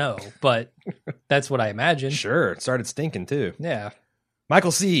 I don't know, but that's what I imagine. Sure, it started stinking too. Yeah.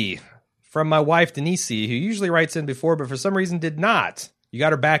 Michael C. from my wife Denise C., who usually writes in before, but for some reason did not. You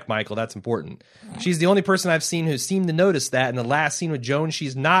got her back, Michael. That's important. She's the only person I've seen who seemed to notice that in the last scene with Joan,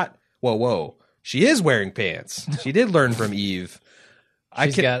 she's not. Whoa. She is wearing pants. She did learn from Eve.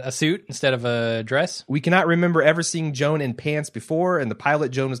 She's got a suit instead of a dress. We cannot remember ever seeing Joan in pants before. In the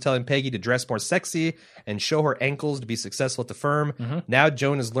pilot, Joan was telling Peggy to dress more sexy and show her ankles to be successful at the firm. Mm-hmm. Now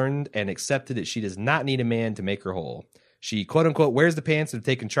Joan has learned and accepted that she does not need a man to make her whole. She, quote-unquote, wears the pants and have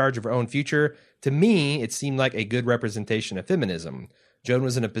taken charge of her own future. To me, it seemed like a good representation of feminism. Joan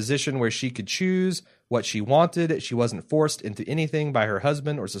was in a position where she could choose what she wanted. She wasn't forced into anything by her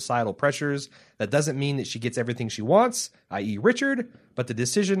husband or societal pressures. That doesn't mean that she gets everything she wants, i.e. Richard, but the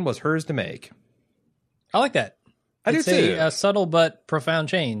decision was hers to make. I like that. I do too. A subtle but profound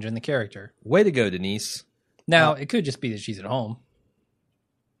change in the character. Way to go, Denise. Now, it could just be that she's at home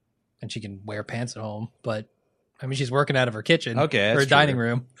and she can wear pants at home, but I mean, she's working out of her kitchen or her dining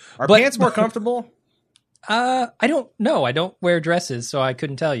room. Are pants more comfortable? I don't know. I don't wear dresses, so I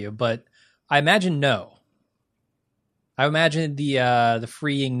couldn't tell you, but I imagine no. I imagine the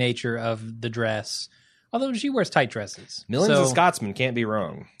freeing nature of the dress, although she wears tight dresses. Millions of Scotsmen can't be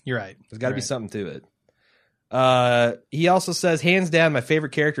wrong. You're right. There's got to be something to it. He also says, hands down, my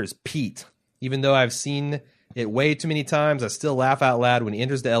favorite character is Pete. Even though I've seen it way too many times, I still laugh out loud when he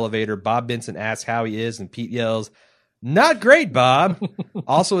enters the elevator. Bob Benson asks how he is, and Pete yells, "Not great, Bob."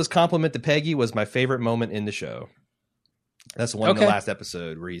 Also, his compliment to Peggy was my favorite moment in the show. That's the one in the last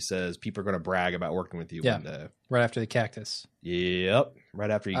episode where he says people are going to brag about working with you one day. Right after the cactus. Yep.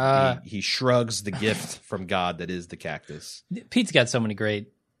 Right after he shrugs the gift from God that is the cactus. Pete's got so many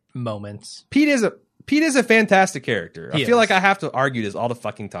great moments. Pete is a fantastic character. I feel like I have to argue this all the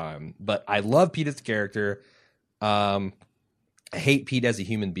fucking time, but I love Pete as a character. I hate Pete as a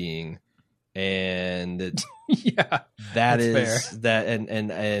human being. And yeah, that's fair. That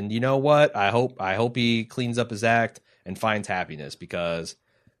and you know what? I hope he cleans up his act and finds happiness, because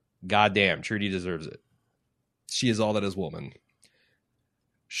goddamn, Trudy deserves it. She is all that is woman.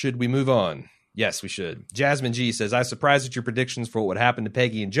 Should we move on? Yes, we should. Jasmine G says, I was surprised at your predictions for what would happen to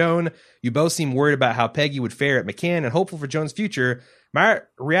Peggy and Joan. You both seem worried about how Peggy would fare at McCann and hopeful for Joan's future. My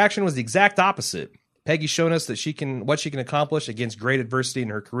reaction was the exact opposite. Peggy's shown us that what she can accomplish against great adversity in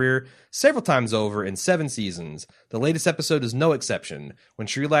her career several times over in 7 seasons. The latest episode is no exception. When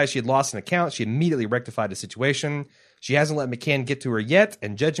she realized she had lost an account, she immediately rectified the situation. She hasn't let McCann get to her yet,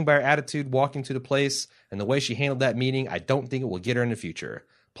 and judging by her attitude walking to the place and the way she handled that meeting, I don't think it will get her in the future.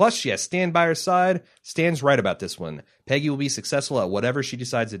 Plus, she has Stan by her side. Stan's right about this one. Peggy will be successful at whatever she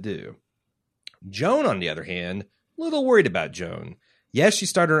decides to do. Joan, on the other hand, a little worried about Joan. Yes, she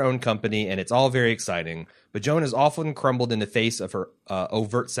started her own company, and it's all very exciting, but Joan has often crumbled in the face of her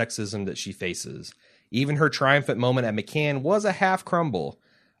overt sexism that she faces. Even her triumphant moment at McCann was a half crumble.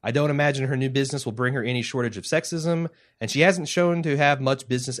 I don't imagine her new business will bring her any shortage of sexism, and she hasn't shown to have much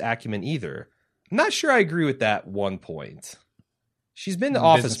business acumen either. I'm not sure I agree with that one point. She's been the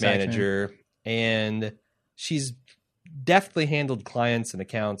office manager. and she's deftly handled clients and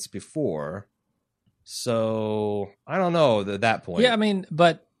accounts before. So I don't know at that point. Yeah, I mean,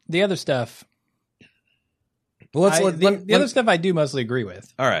 but the other stuff, Well, the other stuff I do mostly agree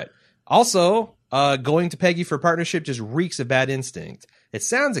with. All right. Also, going to Peggy for partnership just reeks of bad instinct. It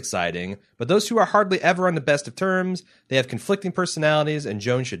sounds exciting, but those two are hardly ever on the best of terms. They have conflicting personalities, and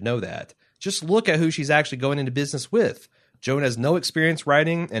Joan should know that. Just look at who she's actually going into business with. Joan has no experience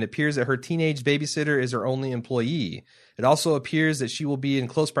writing, and it appears that her teenage babysitter is her only employee. It also appears that she will be in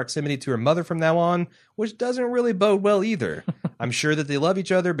close proximity to her mother from now on, which doesn't really bode well either. I'm sure that they love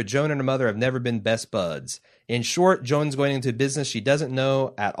each other, but Joan and her mother have never been best buds. In short, Joan's going into a business she doesn't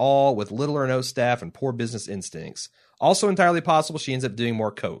know at all, with little or no staff and poor business instincts. Also entirely possible she ends up doing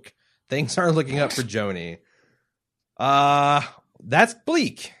more coke. Things aren't looking up for Joni. That's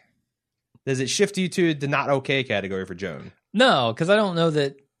bleak. Does it shift you to the not okay category for Joan? No, because I don't know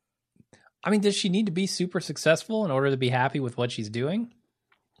that. I mean, does she need to be super successful in order to be happy with what she's doing?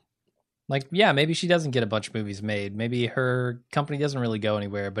 Like, yeah, maybe she doesn't get a bunch of movies made. Maybe her company doesn't really go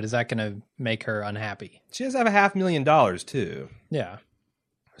anywhere, but is that going to make her unhappy? She does have $500,000 too. Yeah.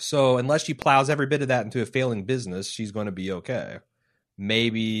 So unless she plows every bit of that into a failing business, she's going to be okay.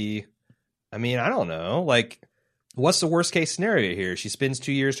 Maybe, I mean, I don't know. Like, what's the worst case scenario here? She spends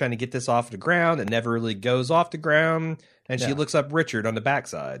 2 years trying to get this off the ground. It never really goes off the ground. And she looks up Richard on the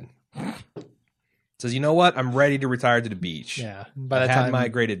backside. Says, you know what? I'm ready to retire to the beach. Yeah. I've had my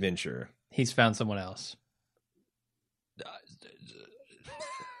great adventure. He's found someone else.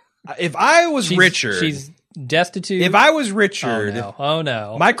 If I was Richard. She's destitute. If I was Richard. Oh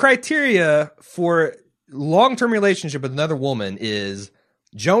no. My criteria for long-term relationship with another woman is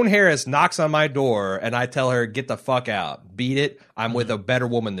Joan Harris knocks on my door and I tell her, get the fuck out. Beat it. I'm with a better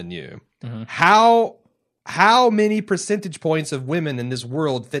woman than you. Mm-hmm. How many percentage points of women in this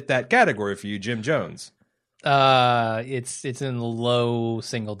world fit that category for you, Jim Jones? It's in the low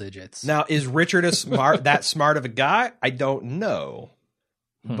single digits. Now, is Richard that smart of a guy? I don't know.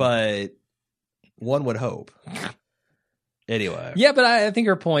 But one would hope. Anyway. Yeah, but I think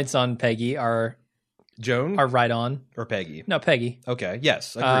her points on Peggy are Joan? Are right on. Or Peggy? No, Peggy. Okay,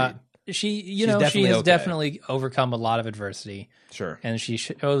 yes, agreed. She has definitely overcome a lot of adversity. Sure. And she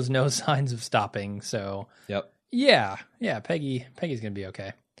shows no signs of stopping, so. Yep. Yeah, Peggy's going to be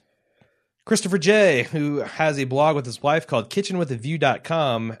okay. Christopher J., who has a blog with his wife called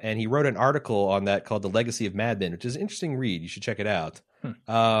kitchenwithaview.com, and he wrote an article on that called The Legacy of Mad Men, which is an interesting read. You should check it out.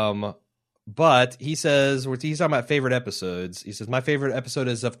 But he says, he's talking about favorite episodes. He says, my favorite episode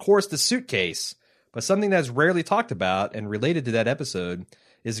is, of course, The Suitcase. But something that's rarely talked about and related to that episode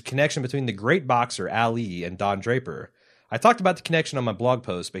is the connection between the great boxer Ali and Don Draper. I talked about the connection on my blog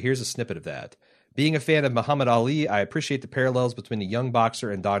post, but here's a snippet of that. Being a fan of Muhammad Ali, I appreciate the parallels between the young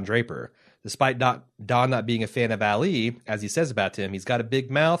boxer and Don Draper. Despite Don not being a fan of Ali, as he says about him, he's got a big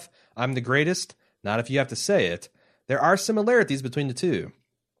mouth, I'm the greatest, not if you have to say it. There are similarities between the two.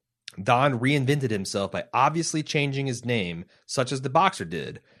 Don reinvented himself by obviously changing his name, such as the boxer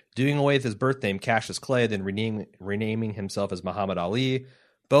did, doing away with his birth name Cassius Clay, then renaming himself as Muhammad Ali.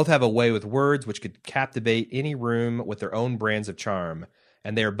 Both have a way with words which could captivate any room with their own brands of charm,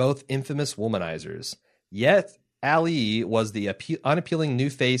 and they are both infamous womanizers. Yet, Ali was the unappealing new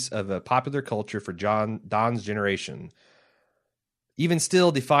face of a popular culture for Don's generation. Even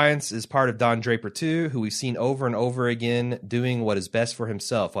still, Defiance is part of Don Draper too, who we've seen over and over again doing what is best for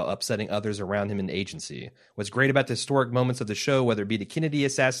himself while upsetting others around him in agency. What's great about the historic moments of the show, whether it be the Kennedy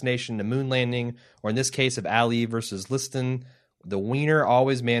assassination, the moon landing, or in this case of Ali versus Liston, the Wiener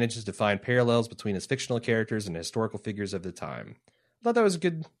always manages to find parallels between his fictional characters and historical figures of the time. I thought that was a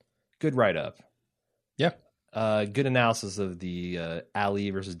good write-up. Yeah. Good analysis of the Ali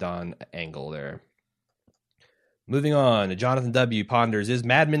versus Don angle there. Moving on, Jonathan W. ponders, is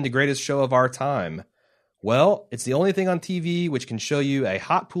Mad Men the greatest show of our time? Well, it's the only thing on TV which can show you a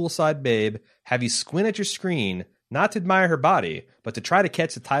hot poolside babe, have you squint at your screen, not to admire her body, but to try to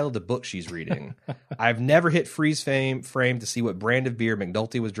catch the title of the book she's reading. I've never hit freeze frame to see what brand of beer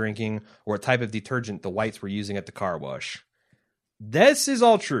McNulty was drinking or what type of detergent the whites were using at the car wash. This is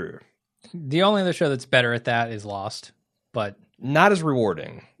all true. The only other show that's better at that is Lost, but not as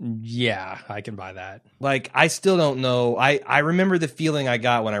rewarding. Yeah, I can buy that. Like, I still don't know. I remember the feeling I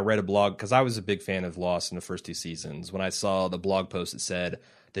got when I read a blog, because I was a big fan of Lost in the first two seasons, when I saw the blog post that said,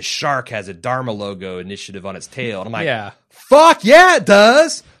 the shark has a Dharma logo initiative on its tail. And I'm like, yeah. Fuck yeah, it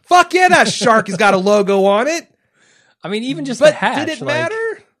does. Fuck yeah, that shark has got a logo on it. I mean, even just but the hatch. Did it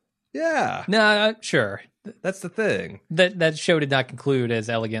matter? Yeah. No, sure. That's the thing. That show did not conclude as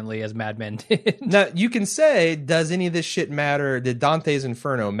elegantly as Mad Men did. Now, you can say, does any of this shit matter? Did Dante's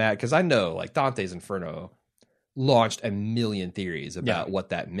Inferno matter? Because I know, like, Dante's Inferno launched a million theories about what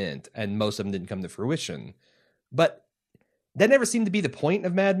that meant, and most of them didn't come to fruition. But that never seemed to be the point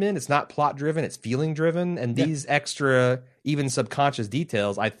of Mad Men. It's not plot-driven, it's feeling-driven, and these extra, even subconscious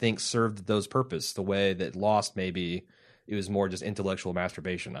details, I think, served those purpose the way that Lost, maybe, it was more just intellectual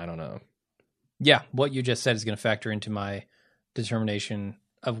masturbation. I don't know. Yeah, what you just said is going to factor into my determination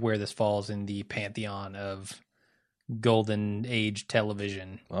of where this falls in the pantheon of golden age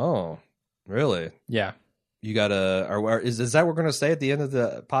television. Oh, really? Yeah. You got is that what we're going to say at the end of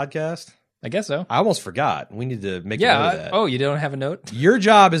the podcast? I guess so. I almost forgot. We need to make a note of that. Oh, you don't have a note? Your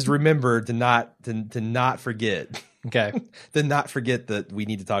job is to remember to not forget. Okay. To not forget that we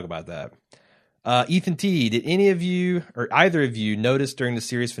need to talk about that. Ethan T, did any of you or either of you notice during the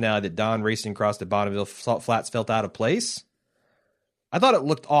series finale that Don racing across the Bonneville Flats felt out of place? I thought it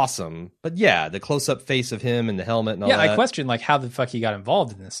looked awesome, but yeah, the close-up face of him and the helmet and all that. Yeah, I questioned like how the fuck he got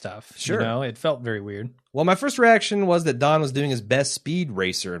involved in this stuff. Sure. You know, it felt very weird. Well, my first reaction was that Don was doing his best Speed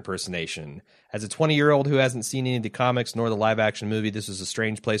Racer impersonation. As a 20-year-old who hasn't seen any of the comics nor the live-action movie, this was a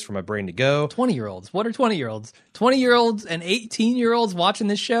strange place for my brain to go. 20-year-olds? What are 20-year-olds? 20-year-olds and 18-year-olds watching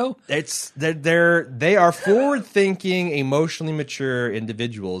this show? They are forward-thinking, emotionally mature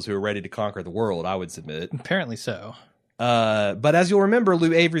individuals who are ready to conquer the world, I would submit. Apparently so. But as you'll remember,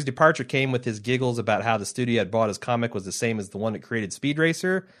 Lou Avery's departure came with his giggles about how the studio had bought his comic was the same as the one that created Speed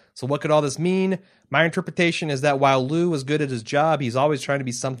Racer. So what could all this mean? My interpretation is that while Lou was good at his job, he's always trying to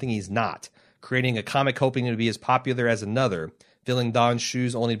be something he's not, creating a comic hoping to be as popular as another, filling Don's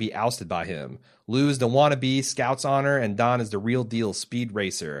shoes only to be ousted by him. Lou is the wannabe Scout's honor, and Don is the real deal Speed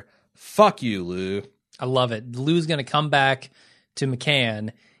Racer. Fuck you, Lou. I love it. Lou's going to come back to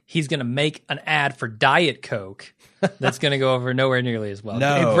McCann. He's going to make an ad for Diet Coke that's going to go over nowhere nearly as well.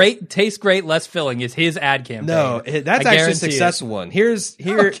 No. Great, tastes great, less filling is his ad campaign. No, that's actually a successful one.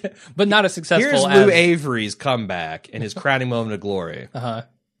 Okay. But not a successful Here's Lou Avery's comeback and his crowning moment of glory. Uh-huh.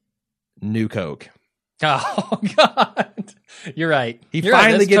 New Coke. Oh, God. You're right. He You're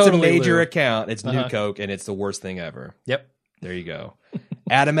finally right. gets totally a major Lou. account. It's New Coke, and it's the worst thing ever. Yep. There you go.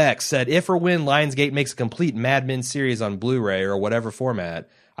 Adam X said, if or when Lionsgate makes a complete Mad Men series on Blu-ray or whatever format,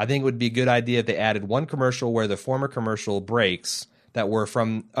 I think it would be a good idea if they added one commercial where the former commercial breaks that were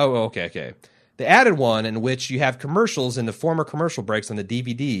from... Oh, okay. They added one in which you have commercials in the former commercial breaks on the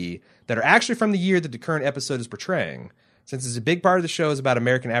DVD that are actually from the year that the current episode is portraying. Since it's a big part of the show is about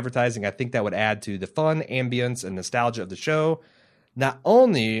American advertising, I think that would add to the fun, ambience, and nostalgia of the show. Not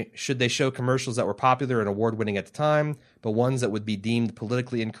only should they show commercials that were popular and award-winning at the time, but ones that would be deemed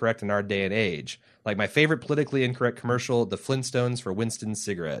politically incorrect in our day and age. Like my favorite politically incorrect commercial, the Flintstones for Winston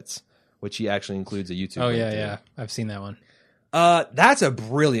cigarettes, which he actually includes a YouTube link to. Yeah. I've seen that one. That's a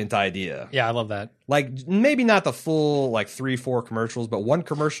brilliant idea. Yeah, I love that. Like maybe not the full 3-4 commercials, but one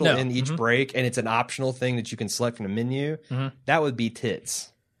commercial in each break, and it's an optional thing that you can select from the menu. That would be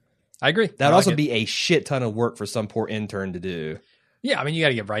tits. I agree. That'd also be a shit ton of work for some poor intern to do. Yeah, I mean, you got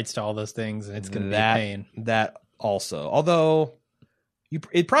to get rights to all those things, and it's going to be a pain. That also. Although,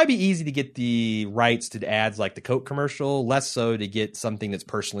 it'd probably be easy to get the rights to ads like the Coke commercial, less so to get something that's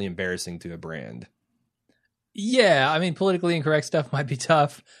personally embarrassing to a brand. Yeah, I mean, politically incorrect stuff might be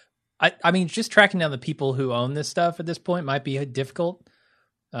tough. I mean, just tracking down the people who own this stuff at this point might be difficult.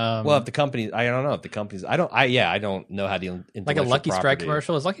 Well, if the company, I don't know if the companies, I don't know how the like a Lucky Strike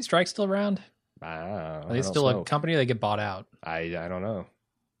commercial. Is Lucky Strike still around? I don't know. Are they still a company? Or they get bought out. I don't know.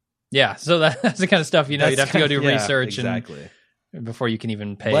 Yeah, so that's the kind of stuff you'd have to go do research exactly before you can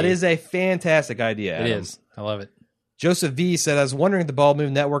even pay. But it is a fantastic idea. It is. I love it. Joseph V said, I was wondering if the Bald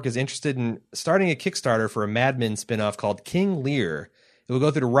Move Network is interested in starting a Kickstarter for a Mad Men spinoff called King Lear. It will go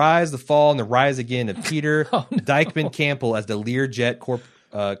through the rise, the fall, and the rise again of Peter Dykeman Campbell as the Learjet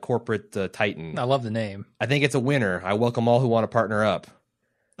corporate titan. I love the name. I think it's a winner. I welcome all who want to partner up.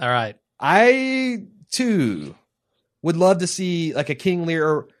 All right. I, too, would love to see like a King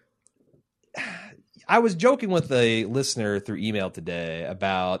Lear. I was joking with a listener through email today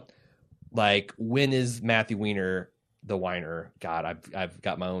about like when is Matthew Weiner the whiner? God, I've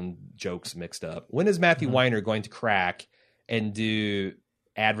got my own jokes mixed up. When is Matthew Weiner going to crack and do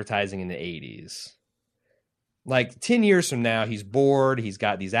advertising in the 80s? Like 10 years from now, he's bored. He's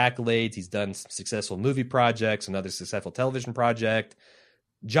got these accolades. He's done some successful movie projects, another successful television project.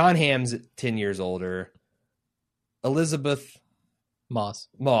 John Hamm's 10 years older. Elizabeth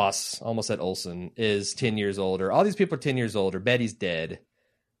Moss, almost said Olsen, is 10 years older. All these people are 10 years older. Betty's dead.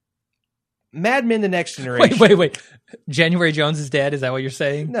 Mad Men: The Next Generation. Wait. January Jones is dead. Is that what you're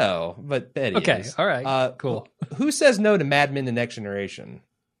saying? No, but Betty Okay. is. All right. Cool. Who says no to Mad Men: The Next Generation?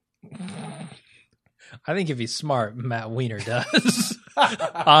 I think if he's smart, Matt Weiner does.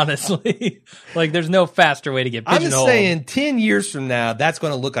 Honestly, like there's no faster way to get I'm pigeonholed. just saying, 10 years from now, that's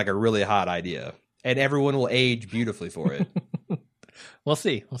going to look like a really hot idea, and everyone will age beautifully for it. We'll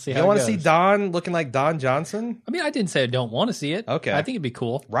see. We'll see You how it want goes. to see Don looking like Don Johnson? I mean, I didn't say I don't want to see it. Okay. I think it'd be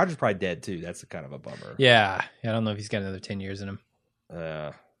cool. Roger's probably dead too. That's kind of a bummer. Yeah. I don't know if he's got another 10 years in him.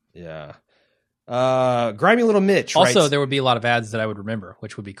 Yeah. Grimy Little Mitch. Also, writes, there would be a lot of ads that I would remember,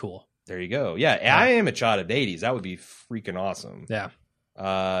 which would be cool. there you go. Yeah, I am a child of the 80s. That would be freaking awesome. Yeah.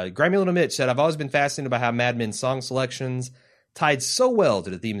 Grimy Little Mitch said, I've always been fascinated by how Mad Men's song selections tied so well to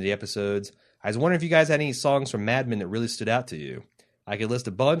the theme of the episodes. I was wondering if you guys had any songs from Mad Men that really stood out to you. I could list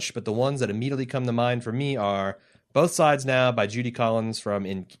a bunch, but the ones that immediately come to mind for me are Both Sides Now by Judy Collins from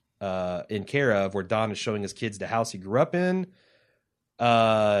In Care Of, where Don is showing his kids the house he grew up in.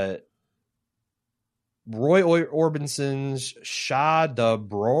 Roy Orbison's Shah da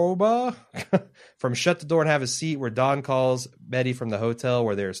Broba from Shut the Door and Have a Seat, where Don calls Betty from the hotel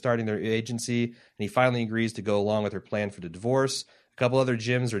where they're starting their agency, and he finally agrees to go along with her plan for the divorce. A couple other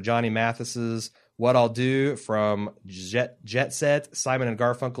gems are Johnny Mathis's What I'll Do from Jet Set, Simon and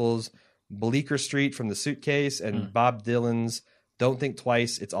Garfunkel's Bleecker Street from The Suitcase, and Bob Dylan's Don't Think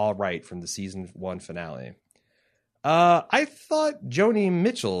Twice, It's All Right from the season 1 finale. I thought Joni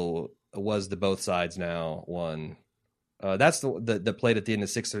Mitchell was the Both Sides Now one. That's the played at the end of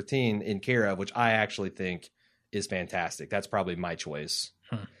 613 In Care Of, which I actually think is fantastic. That's probably my choice.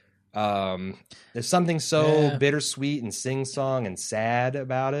 There's something so bittersweet and sing-song and sad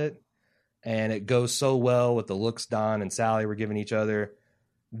about it, and it goes so well with the looks Don and Sally were giving each other.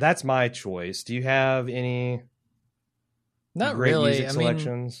 That's my choice. Do you have any Not great really. music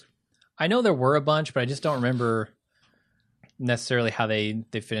selections? I know there were a bunch, but I just don't remember necessarily how they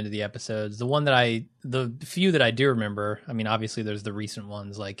fit into the episodes. The few that I do remember, I mean, obviously there's the recent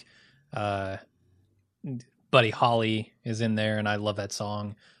ones like Buddy Holly is in there, and I love that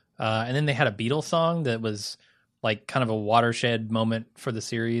song. And then they had a Beatles song that was like kind of a watershed moment for the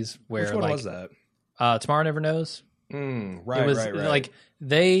series. Where Which one like, was that? Tomorrow Never Knows. Right, It was right. like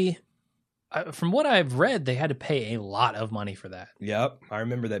they, from what I've read, they had to pay a lot of money for that. Yep, I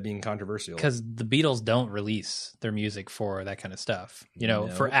remember that being controversial. Because the Beatles don't release their music for that kind of stuff. You know,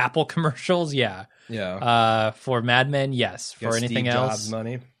 No. for Apple commercials, yeah. Yeah. For Mad Men, yes. You got For anything Steve else, Jobs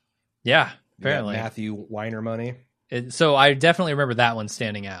money. yeah. You got Apparently, Matthew Weiner money. so I definitely remember that one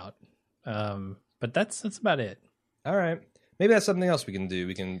standing out. But that's about it. All right, maybe that's something else we can do.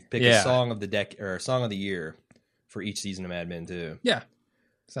 We can pick a song of the or a song of the year for each season of Mad Men too. Yeah,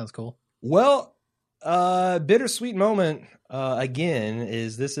 sounds cool. Well, bittersweet moment again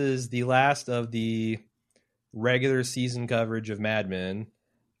is this is the last of the regular season coverage of Mad Men.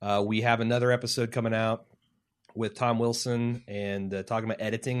 We have another episode coming out with Tom Wilson and talking about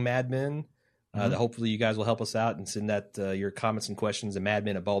editing Mad Men. That hopefully you guys will help us out and send that your comments and questions at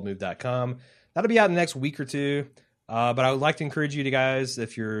madmen@baldmove.com. That'll be out in the next week or two. But I would like to encourage you guys,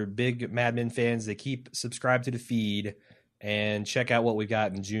 if you're big Mad Men fans, to keep subscribed to the feed and check out what we've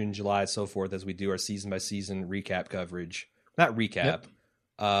got in June, July, so forth as we do our season by season recap coverage. Not recap,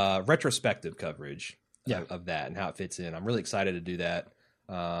 retrospective coverage of that and how it fits in. I'm really excited to do that.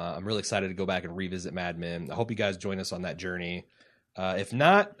 I'm really excited to go back and revisit Mad Men. I hope you guys join us on that journey. If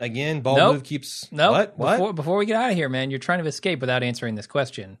not, again, Bald Move keeps... Nope. What? Before we get out of here, man, you're trying to escape without answering this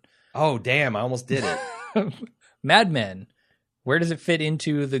question. Oh, damn, I almost did it. Mad Men, where does it fit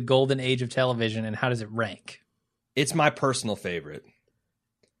into the golden age of television, and how does it rank? It's my personal favorite.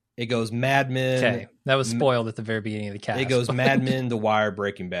 It goes Mad Men. Okay, that was spoiled at the very beginning of the cast. It goes Mad Men, The Wire,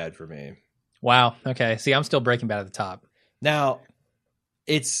 Breaking Bad for me. Wow. Okay. See, I'm still Breaking Bad at the top. Now,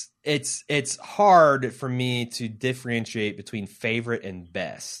 it's hard for me to differentiate between favorite and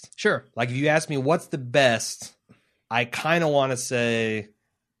best. Sure. Like if you ask me what's the best, I kind of want to say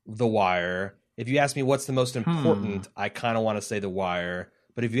The Wire. If you ask me what's the most important, I kind of want to say The Wire.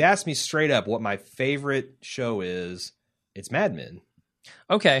 But if you ask me straight up what my favorite show is, it's Mad Men.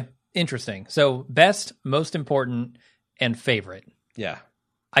 Okay. Interesting. So best, most important, and favorite. Yeah.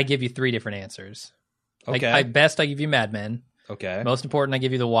 I give you 3 different answers. Okay. Best, I give you Mad Men. Okay. Most important, I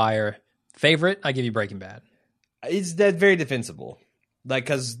give you The Wire. Favorite, I give you Breaking Bad. It's that very defensible. Like,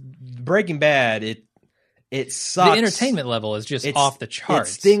 because Breaking Bad, it sucks. The entertainment level is just off the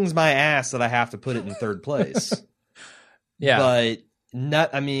charts. It stings my ass that I have to put it in third place. Yeah. But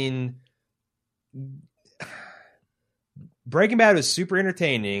Breaking Bad was super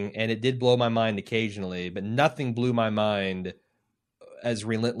entertaining, and it did blow my mind occasionally, but nothing blew my mind as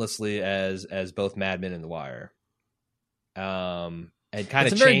relentlessly as both Mad Men and The Wire. And kind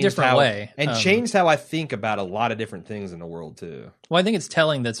It's of a very changed different how, way. and changed how I think about a lot of different things in the world too. Well, I think it's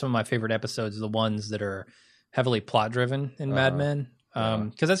telling that some of my favorite episodes are the ones that are heavily plot driven in Mad Men,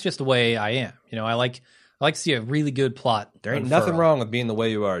 because that's just the way I am. You know, I like to see a really good plot. There ain't unfurl. nothing wrong with being the way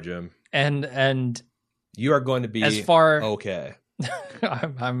you are, Jim. And You are going to be as far okay.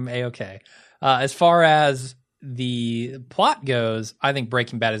 I'm A-okay. As far as the plot goes, I think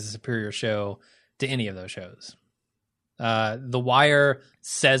Breaking Bad is a superior show to any of those shows. The Wire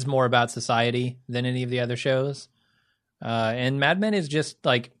says more about society than any of the other shows. And Mad Men is just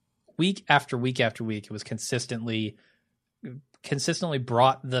like week after week after week, it was consistently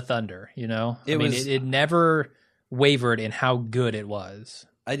brought the thunder, you know? It never wavered in how good it was.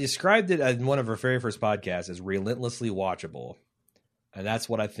 I described it in one of our very first podcasts as relentlessly watchable. And that's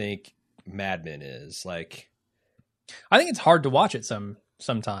what I think Mad Men is. Like, I think it's hard to watch it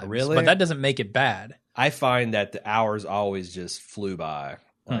sometimes. Really? But that doesn't make it bad. I find that the hours always just flew by.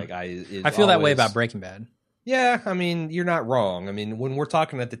 Like I feel that way always- about Breaking Bad. Yeah, I mean, you're not wrong. I mean, when we're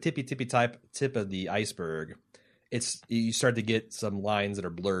talking at the tip of the iceberg, you start to get some lines that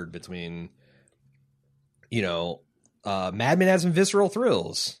are blurred between, you know, Mad Men has some visceral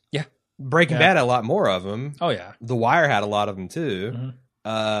thrills. Yeah. Breaking Bad had a lot more of them. Oh, yeah. The Wire had a lot of them too.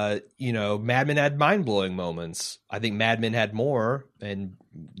 Mm-hmm. You know, Mad Men had mind-blowing moments. I think Mad Men had more, and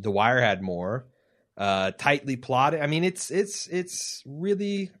The Wire had more. Tightly plotted. I mean, it's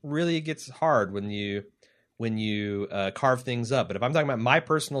really, really gets hard when you carve things up. But if I'm talking about my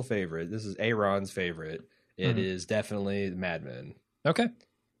personal favorite, this is Aaron's favorite. It is definitely Mad Men. Okay.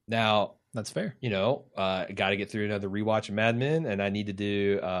 Now, That's fair. you know, got to get through another rewatch of Mad Men, and I need to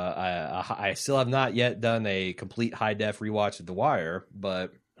do. I still have not yet done a complete high def rewatch of The Wire,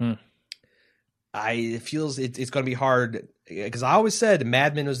 but it feels it's going to be hard because I always said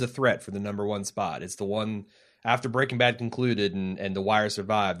Mad Men was the threat for the number one spot. It's the one after Breaking Bad concluded and The Wire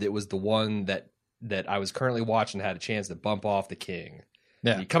survived. It was the one that I was currently watching had a chance to bump off The King.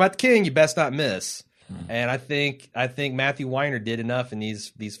 Yeah. You come at The King, you best not miss. And I think Matthew Weiner did enough in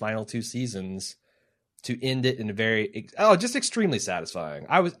these final two seasons to end it in a very just extremely satisfying.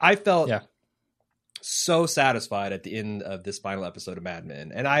 I felt so satisfied at the end of this final episode of Mad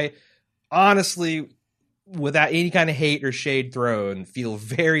Men, and I honestly, without any kind of hate or shade thrown, feel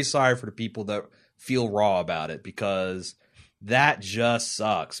very sorry for the people that feel raw about it because that just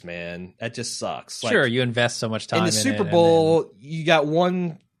sucks, man. That just sucks. Sure, you invest so much time in the Super Bowl. You got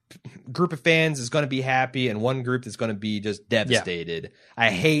one group of fans is going to be happy and one group that's going to be just devastated. I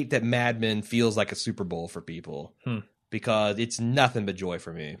hate that Mad Men feels like a Super Bowl for people because it's nothing but joy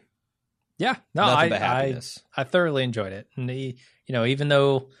for me. Yeah, no, Nothing but happiness. I thoroughly enjoyed it, and even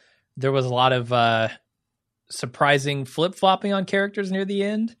though there was a lot of surprising flip flopping on characters near the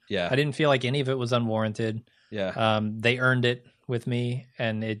end, I didn't feel like any of it was unwarranted. Yeah, they earned it with me,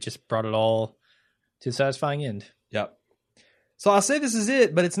 and it just brought it all to a satisfying end. Yep. So I'll say this is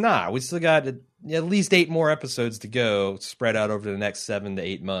it, but it's not. We still got at least 8 more episodes to go, spread out over the next 7 to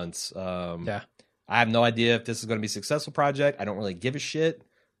 8 months. I have no idea if this is going to be a successful project. I don't really give a shit.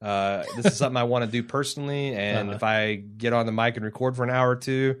 This is something I want to do personally, and if I get on the mic and record for an hour or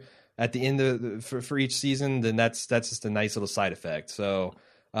two at the end of for each season, then that's just a nice little side effect. So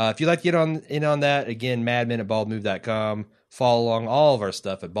if you'd like to get in on that, again, madmen at baldmove.com. Follow along all of our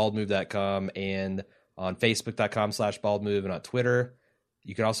stuff at baldmove.com and on facebook.com/baldmove and on Twitter.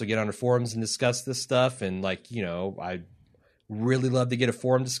 You can also get on the forums and discuss this stuff. And I really love to get a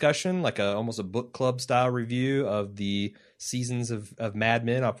forum discussion, like almost a book club style review of the seasons of Mad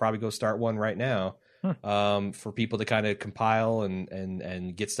Men. I'll probably go start one right now for people to kind of compile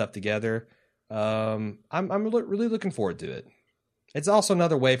and get stuff together. I'm really looking forward to it. It's also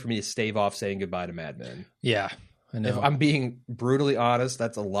another way for me to stave off saying goodbye to Mad Men. Yeah, I know. If I'm being brutally honest,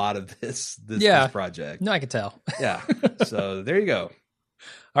 that's a lot of this project. No, I can tell. Yeah. So there you go.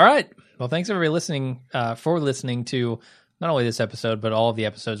 All right. Well, thanks everybody for listening to not only this episode, but all of the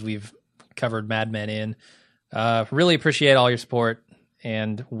episodes we've covered Mad Men in. Really appreciate all your support,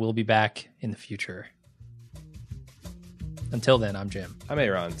 and we'll be back in the future. Until then, I'm Jim. I'm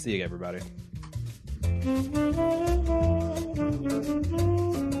Aaron. See you, everybody.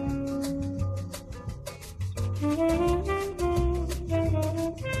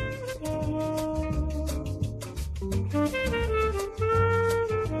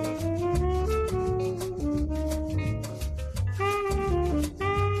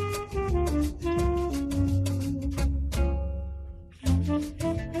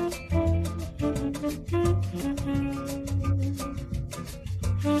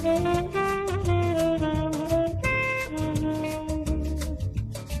 Thank you.